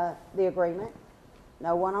the agreement.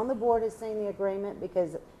 No one on the board has seen the agreement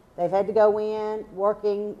because they've had to go in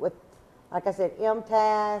working with, like I said,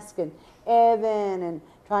 MTask and Evan and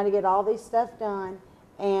trying to get all this stuff done.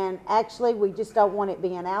 And actually, we just don't want it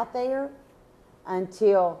being out there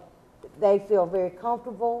until they feel very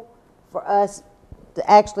comfortable for us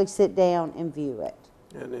to actually sit down and view it.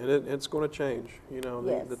 And it's going to change. You know,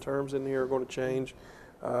 Yes. the terms in here are going to change.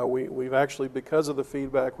 We've actually, because of the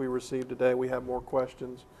feedback we received today, we have more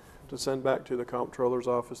questions to send back to the comptroller's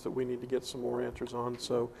office that we need to get some more answers on.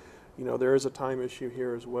 So, you know, there is a time issue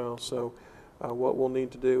here as well. So what we'll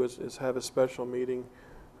need to do is have a special meeting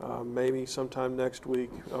maybe sometime next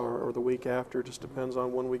week or the week after. Just depends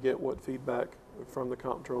on when we get what feedback from the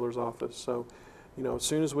comptroller's office. So, you know, as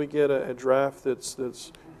soon as we get a draft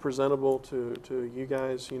that's presentable to you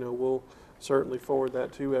guys, you know, we'll certainly forward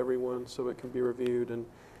that to everyone so it can be reviewed and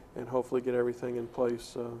hopefully get everything in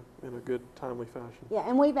place in a good, timely fashion. Yeah,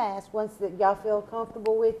 and we've asked, once that y'all feel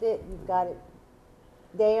comfortable with it, you've got it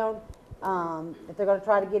down, if they're gonna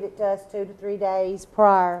try to get it to us 2 to 3 days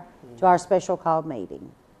prior to our special call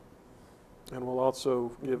meeting. And we'll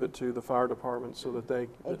also give it to the fire department so that they,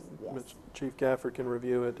 Yes. Chief Gafford can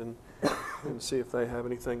review it and see if they have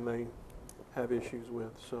anything they have issues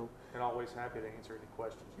with. So, And always happy to answer any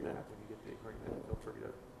questions you Yeah. have when you get the agreement. Feel free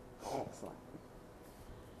to. Excellent.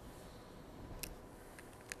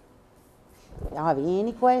 Y'all have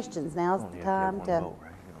any questions, now's the time to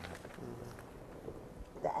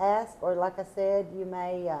ask, or like I said, you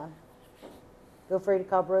may, feel free to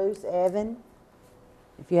call Bruce, Evan.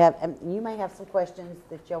 If you have, you may have some questions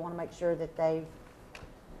that y'all want to make sure that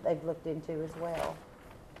they've looked into as well.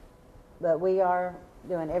 But we are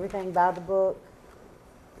doing everything by the book,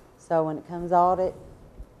 so when it comes audit,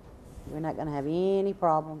 we're not going to have any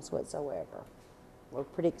problems whatsoever. We're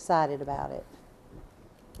pretty excited about it.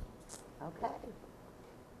 Okay.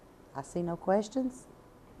 I see no questions.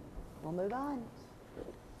 We'll move on.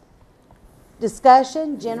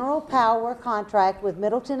 Discussion, general power contract with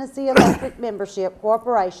Middle Tennessee Electric Membership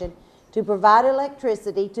Corporation to provide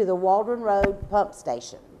electricity to the Waldron Road pump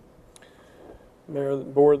station. Mayor, the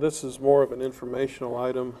board, this is more of an informational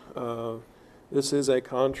item. This is a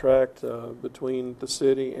contract between the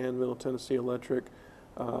city and Middle Tennessee Electric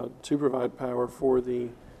to provide power for the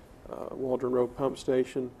Waldron Road pump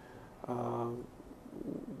station.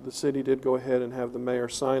 The city did go ahead and have the mayor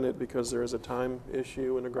sign it because there is a time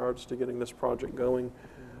issue in regards to getting this project going.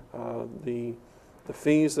 The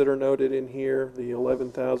fees that are noted in here, the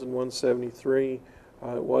 $11,173,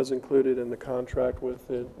 was included in the contract with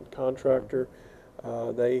the contractor.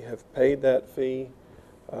 They have paid that fee.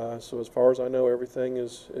 So as far as I know, everything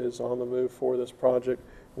is on the move for this project.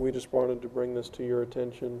 We just wanted to bring this to your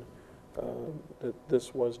attention that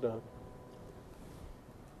this was done.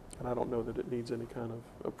 And I don't know that it needs any kind of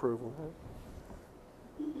approval.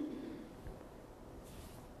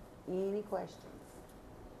 Any questions?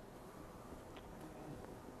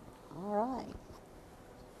 All right.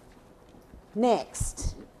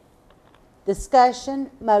 Next,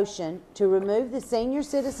 discussion motion to remove the senior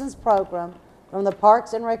citizens program from the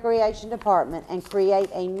Parks and Recreation Department and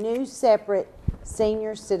create a new separate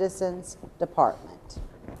senior citizens department.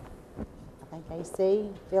 I think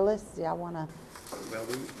AC, Phyllis, y'all want to? Well,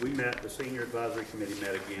 we met, the senior advisory committee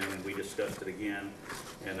met again, and we discussed it again,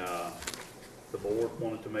 and the board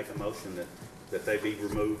wanted to make a motion that they be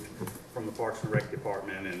removed from the Parks and Rec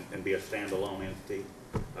Department and be a standalone entity.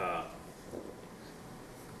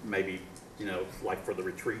 Maybe, you know, like for the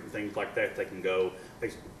retreat and things like that, they can go.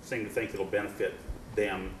 They seem to think it'll benefit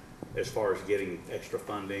them as far as getting extra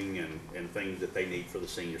funding and things that they need for the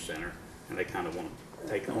senior center, and they kind of want to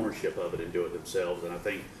take ownership of it and do it themselves, and I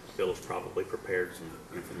think Bill has probably prepared some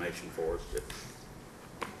information for us.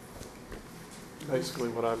 Basically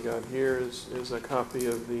what I've got here is a copy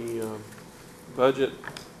of the budget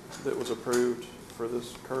that was approved for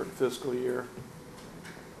this current fiscal year.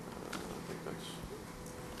 I think that's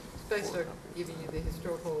It's basically giving you the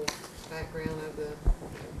historical background of the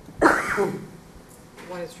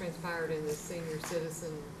what has transpired in the senior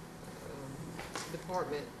citizen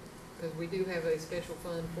department, because we do have a special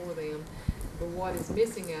fund for them. But what is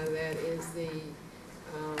missing out of that is the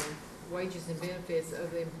wages and benefits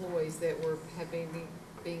of the employees that have been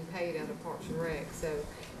being paid out of Parks and Rec. So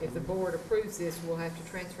if the board approves this, we'll have to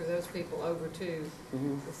transfer those people over to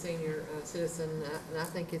the senior citizen. And I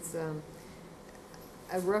think it's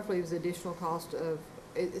roughly it was additional cost of,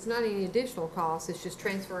 it's not any additional cost, it's just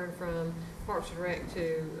transferring from Parks and Rec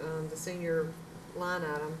to, the senior line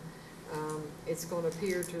item. It's gonna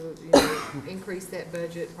appear to, increase that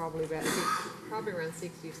budget probably about, probably around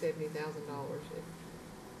 $60,000 to $70,000,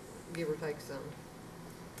 give or take some.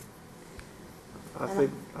 I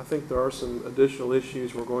think there are some additional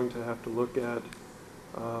issues we're going to have to look at.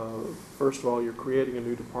 First of all, you're creating a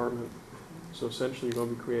new department, so essentially you're going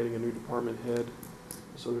to be creating a new department head.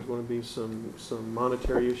 So there's going to be some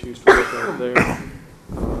monetary issues to look at there.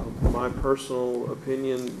 My personal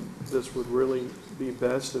opinion, this would really be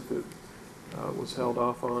best if it was held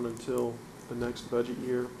off on until the next budget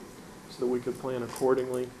year, so that we could plan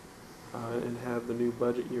accordingly and have the new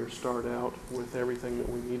budget year start out with everything that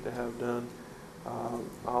we need to have done.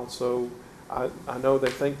 Also, I know they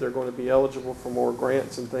think they're going to be eligible for more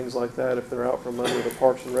grants and things like that if they're out from under the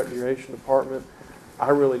Parks and Recreation Department. I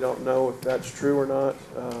really don't know if that's true or not,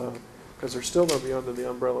 because they're still going to be under the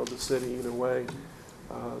umbrella of the city either way.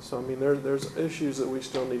 So I mean, there's issues that we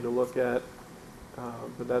still need to look at,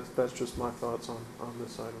 but that's just my thoughts on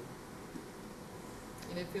this item.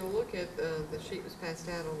 And if you'll look at, the sheet was passed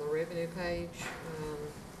out on the revenue page,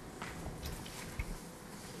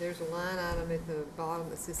 there's a line item at the bottom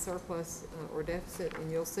that says surplus or deficit,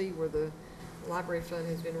 and you'll see where the library fund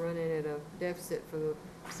has been running at a deficit for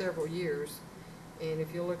several years. And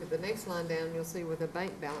if you'll look at the next line down, you'll see where the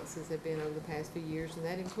bank balances have been over the past few years, and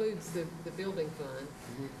that includes the building fund.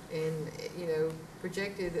 Mm-hmm. And,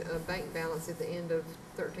 projected bank balance at the end of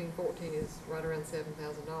 13-14 is right around $7,000,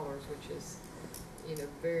 which is,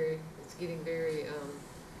 it's getting very,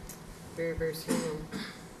 very, very slim.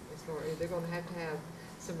 As far as they're going to have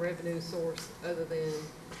some revenue source other than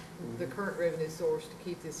the current revenue source to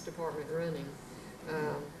keep this department running,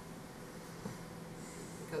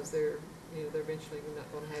 because they're eventually not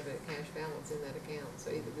going to have a cash balance in that account.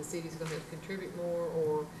 So either the city's going to have to contribute more,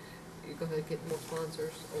 or you're going to have to get more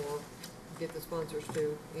sponsors, or get the sponsors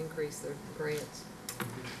to increase their grants,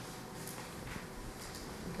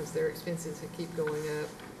 because their expenses keep going up.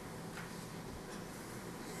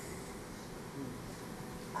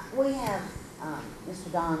 We have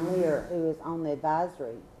Mr. Don Lear, who is on the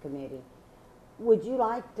advisory committee. Would you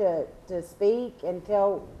like to speak and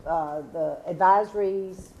tell the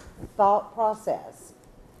advisory's thought process?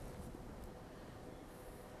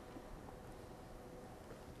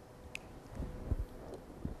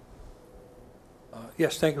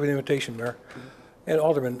 Yes, thank you for the invitation, Mayor. And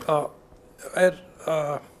Alderman, at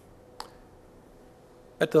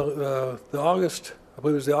the August, I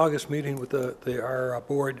believe it was the August meeting with our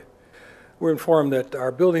board, we're informed that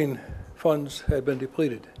our building funds had been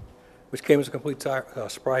depleted, which came as a complete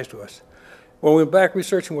surprise to us. When we went back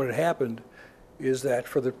researching what had happened, is that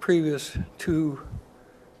for the previous 2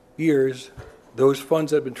 years, those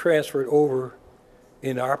funds had been transferred over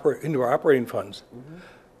into our operating funds. Mm-hmm.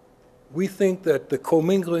 We think that the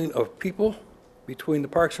commingling of people between the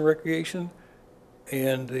Parks and Recreation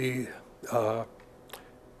and the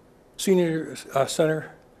senior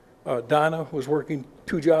center, Donna was working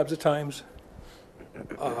 2 jobs at times.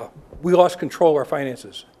 We lost control of our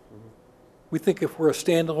finances. We think if we're a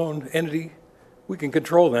standalone entity, we can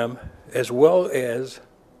control them, as well as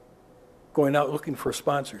going out looking for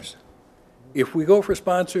sponsors. If we go for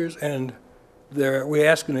sponsors and we're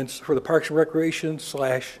asking for the Parks and Recreation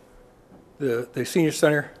 / the senior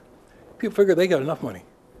center, people figure they got enough money.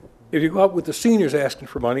 If you go out with the seniors asking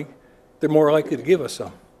for money, they're more likely to give us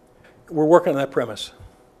some. We're working on that premise.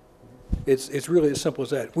 It's really as simple as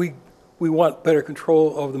that. We want better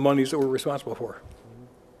control of the monies that we're responsible for.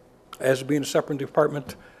 As being a separate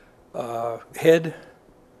department head,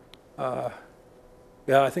 yeah,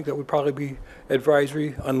 I think that would probably be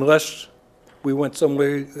advisory, unless we went some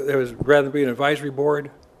way. There was, rather than be an advisory board,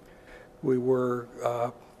 we were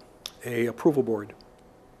a approval board.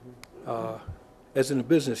 As in a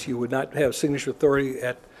business, you would not have signature authority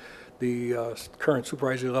at the current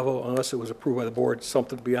supervisory level unless it was approved by the board,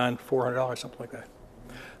 something beyond $400, something like that.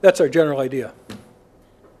 That's our general idea.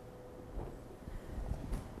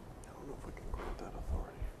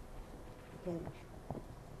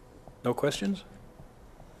 No questions?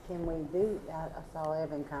 Can we do, I saw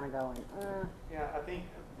Evan kind of going, Yeah, I think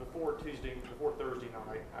before Thursday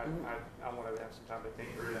night, I want to have some time to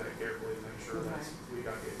think through that carefully and make sure that we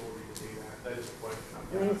got the ability to do that. That is a question.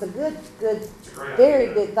 I mean, it's a good, it's a great very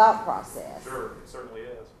idea. good thought process. Sure, it certainly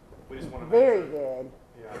is. We just want to Very make sure, good.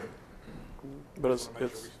 Yeah. But Sure we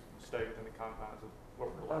stay within the confines of what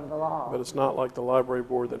we're allowed Of the to do. law. But it's not like the library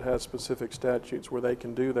board that has specific statutes where they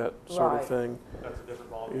can do that sort Right. of thing. That's a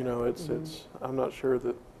different ballgame. It's I'm not sure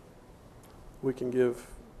that we can give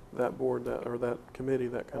that board, or that committee,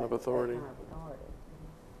 that kind of authority.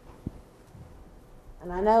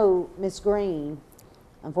 And I know Miss Green,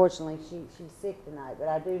 unfortunately, she's sick tonight, but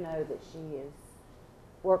I do know that she has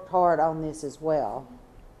worked hard on this as well,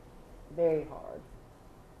 very hard,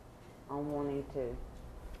 on wanting to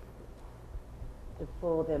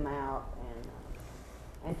pull them out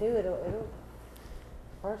and do it. It'll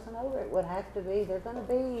person over it would have to be. They're going to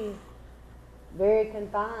be very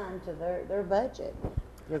confined to their budget.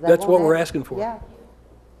 That's what we're asking for. Yeah,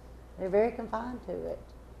 they're very confined to it.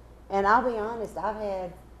 And I'll be honest, I've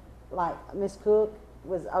had, like, Miss Cook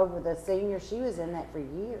was over the senior, she was in that for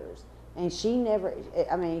years. And she never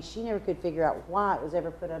could figure out why it was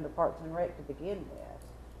ever put under Parks and Rec to begin with.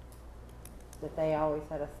 That they always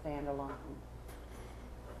had a standalone.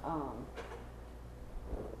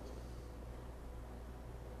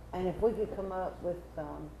 And if we could come up with,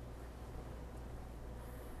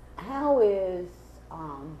 how is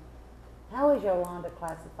Yolanda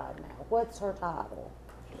classified now? What's her title?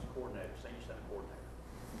 She's a coordinator, senior center coordinator.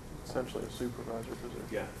 Essentially a supervisor position.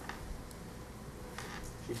 Yeah.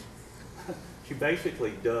 She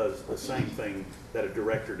basically does the same thing that a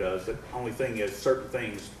director does. The only thing is, certain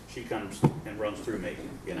things she comes and runs through me,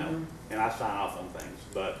 you know, and I sign off on things.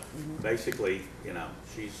 But basically, you know,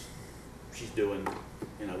 she's doing,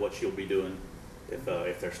 you know, what she'll be doing if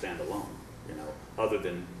they're standalone, you know. Other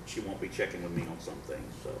than she won't be checking with me on some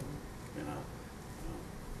things, so, you know.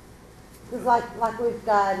 Because like we've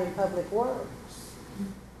got in Public Works,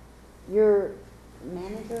 your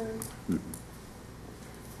manager.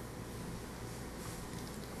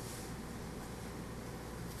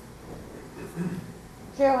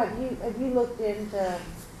 Cheryl, have you looked into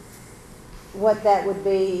what that would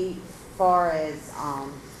be far as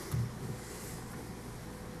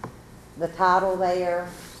the title there?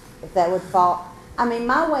 If that would fall, I mean,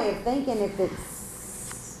 my way of thinking,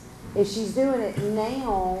 if she's doing it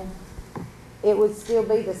now, it would still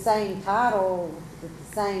be the same title with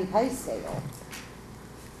the same pay scale,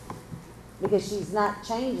 because she's not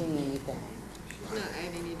changing anything. She's not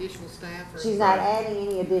adding any additional staff or She's not adding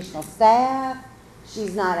any additional staff.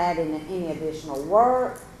 She's not adding any additional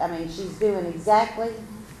work. I mean, she's doing exactly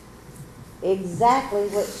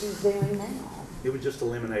what she's doing now. It would just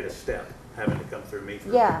eliminate a step, having to come through me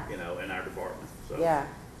for, Yeah. you know, in our department, so. Yeah.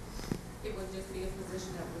 It would just be a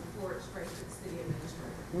position that would report straight to the city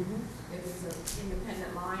administrator. Mm-hmm. If it's an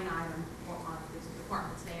independent line item, or if the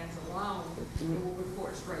department stands alone, it will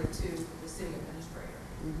report straight to the city administrator.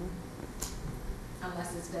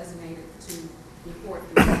 Unless it's designated to report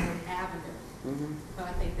through another avenue. But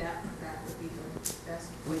I think that would be the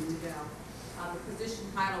best way to go. The position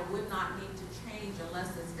title would not need to change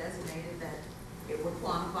unless it's designated that it would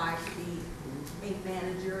qualify to be a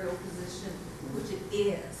managerial position, which it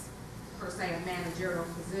is, per se, a managerial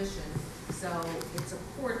position. So it's a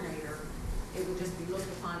coordinator. It would just be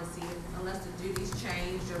looked upon to see if, unless the duties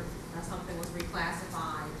changed or something was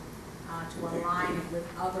reclassified, to align it with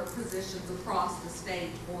other positions across the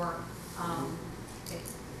state, or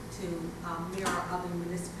to mirror other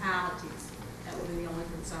municipalities. That would be the only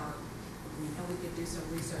concern. And we could do some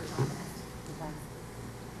research on that. Okay.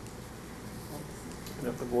 And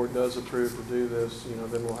if the board does approve to do this, you know,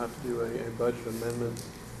 then we'll have to do a budget amendment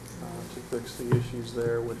to fix the issues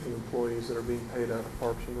there with the employees that are being paid out of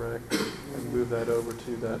Parks and Rec, and move that over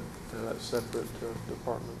to that separate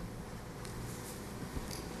department.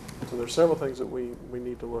 So there's several things that we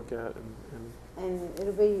need to look at, And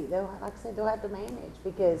it'll be, like I said, they'll have to manage,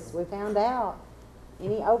 because we found out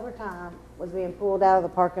any overtime was being pulled out of the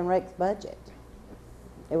Park and Rec's budget.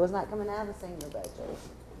 It was not coming out of the senior budget.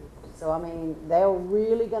 So, I mean, they're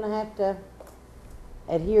really going to have to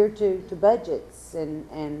adhere to budgets,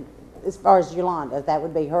 and as far as Yolanda, that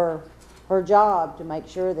would be her job to make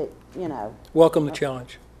sure that, you know. Welcome the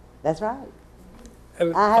challenge. That's right.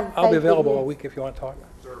 I'll be available all week if you want to talk.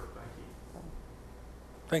 Sir,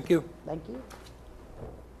 Thank you. Thank you.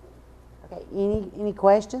 Okay, any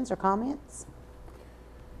questions or comments?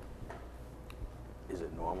 Is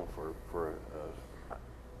it normal for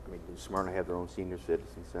I mean, does Smyrna have their own senior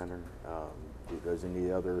citizen center? Does any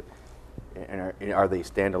other, and are they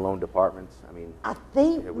standalone departments? I mean, I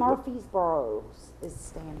think Murfreesboro's is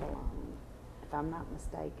standalone, if I'm not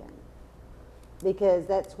mistaken, because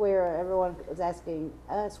that's where everyone was asking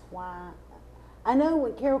us why. I know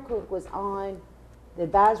when Carol Cook was on the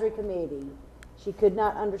advisory committee, she could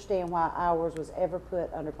not understand why ours was ever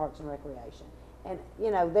put under Parks and Recreation. And, you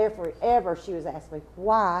know, there forever she was asking me,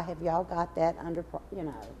 why have y'all got that under, you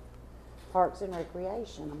know, Parks and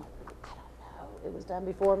Recreation? I'm like, I don't know. It was done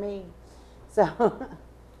before me. So,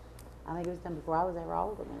 I think it was done before I was ever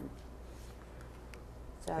alderman.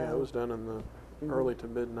 So. Yeah, it was done in the early to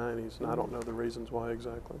mid-90s, and I don't know the reasons why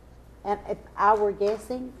exactly. And if I were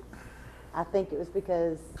guessing, I think it was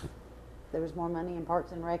because there was more money in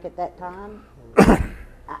Parks and Rec at that time.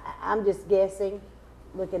 I'm just guessing,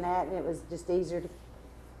 looking at it, and it was just easier to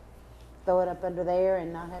throw it up under there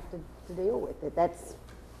and not have to deal with it. That's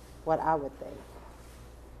what I would think.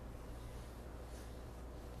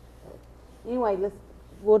 Anyway,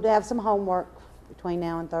 we'll have some homework between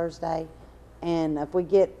now and Thursday, and if we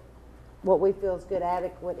get what we feel is good,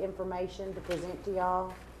 adequate information to present to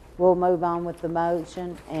y'all, we'll move on with the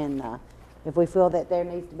motion. And if we feel that there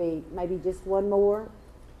needs to be maybe just one more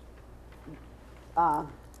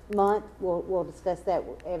month, we'll discuss that.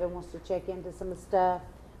 Evan wants to check into some of the stuff.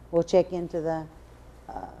 We'll check into the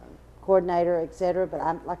coordinator, et cetera.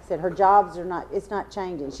 But like I said, her jobs are not, it's not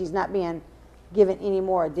changing. She's not being given any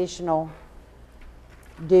more additional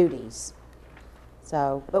duties.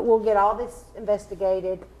 So, but we'll get all this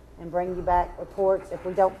investigated and bring you back reports. If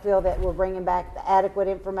we don't feel that we're bringing back the adequate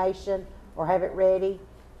information or have it ready,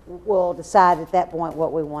 we'll decide at that point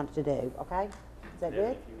what we want to do. Okay? Is that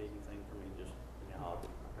good? If you need anything from me, just give me a holler.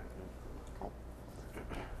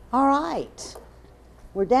 Okay. All right.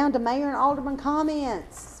 We're down to Mayor and Alderman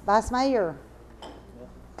comments. Vice Mayor.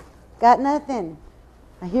 Got nothing.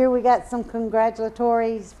 I hear we got some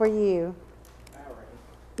congratulatories for you.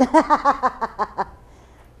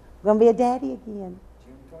 Gonna be a daddy again.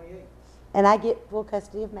 June 28th. And I get full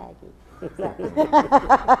custody of Maggie.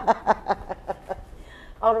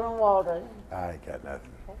 Alderman Waldron. I ain't got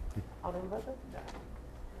nothing. Okay. Alderman Butler?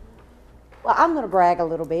 Well, I'm going to brag a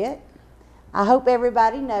little bit. I hope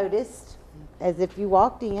everybody noticed, as if you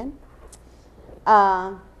walked in.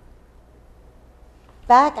 Back,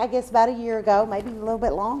 I guess, about a year ago, maybe a little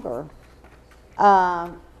bit longer,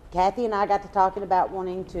 Kathy and I got to talking about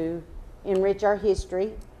wanting to enrich our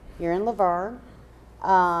history here in Laverne.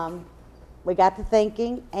 We got to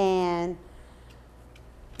thinking, and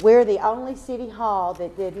we're the only city hall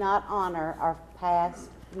that did not honor our past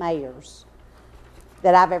mayors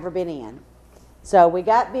that I've ever been in. So we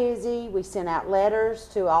got busy. We sent out letters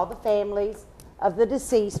to all the families of the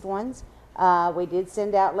deceased ones. We did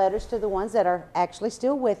send out letters to the ones that are actually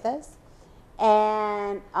still with us.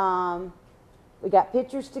 And we got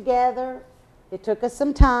pictures together. It took us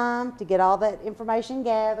some time to get all that information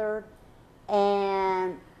gathered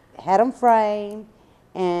and had them framed.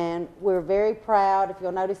 And we're very proud. If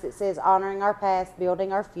you'll notice, it says honoring our past,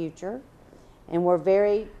 building our future. And we're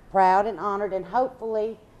very proud and honored. And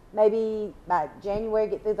hopefully, maybe by January,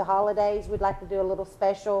 get through the holidays, we'd like to do a little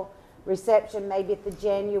special reception, maybe at the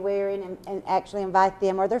January, and actually invite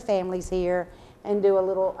them or their families here and do a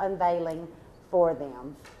little unveiling for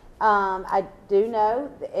them. I do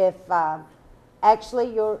know if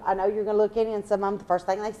actually I know you're going to look in, and some of them, the first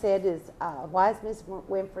thing they said is, why is Miss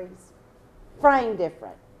Winfrey's frame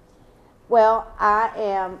different? Well, I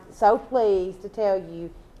am so pleased to tell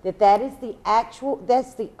you that that's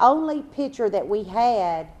the only picture that we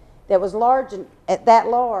had that was large and that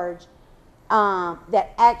large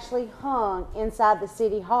that actually hung inside the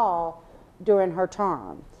city hall during her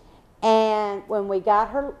term. And when we got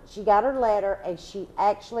her, she got her letter, and she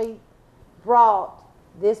actually brought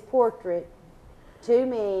this portrait to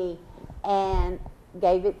me and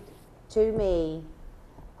gave it to me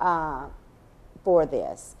for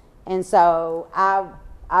this. And so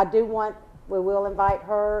we will invite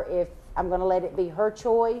her, if I'm going to let it be her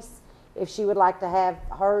choice, if she would like to have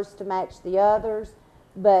hers to match the others.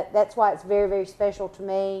 But that's why it's very, very special to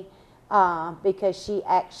me, because she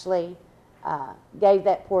actually gave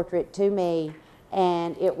that portrait to me,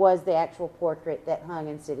 and it was the actual portrait that hung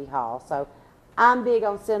in City Hall. So I'm big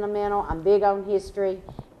on sentimental, I'm big on history,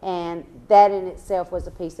 and that in itself was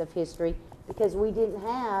a piece of history, because we didn't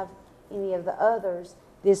have any of the others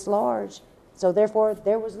this large. So therefore,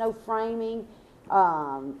 there was no framing.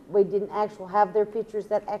 We didn't actually have their pictures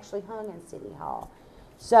that actually hung in City Hall.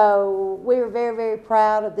 So we're very, very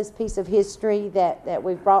proud of this piece of history that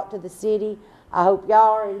we've brought to the city. I hope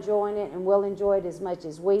y'all are enjoying it, and will enjoy it as much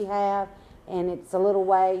as we have. And it's a little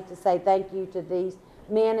way to say thank you to these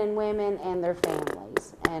men and women and their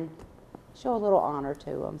families, and show a little honor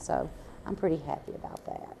to them. So I'm pretty happy about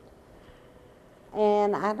that.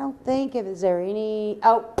 And I don't think, is there any,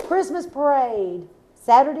 Christmas parade,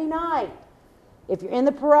 Saturday night. If you're in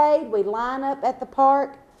the parade, we line up at the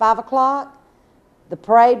park, 5 o'clock. The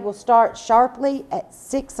parade will start sharply at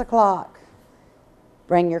 6 o'clock.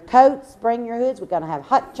 Bring your coats, bring your hoods. We're going to have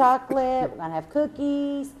hot chocolate. We're going to have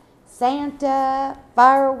cookies, Santa,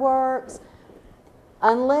 fireworks.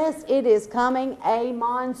 Unless it is coming a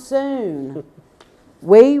monsoon,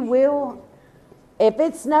 we will, If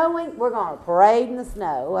it's snowing, we're gonna parade in the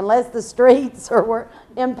snow unless the streets are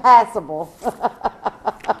impassable.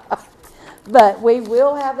 But we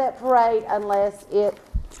will have that parade unless it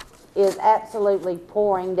is absolutely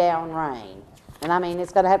pouring down rain. And I mean,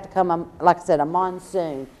 it's gonna have to come, like I said, a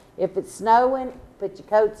monsoon. If it's snowing, put your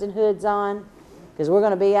coats and hoods on, because we're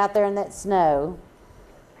gonna be out there in that snow.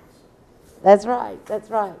 That's right,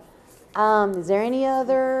 that's right. Is there any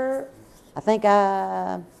other, I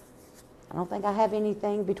don't think I have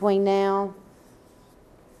anything between now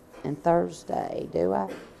and Thursday, do I?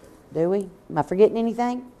 Do we? Am I forgetting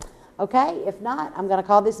anything? Okay, if not, I'm gonna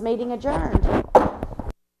call this meeting adjourned.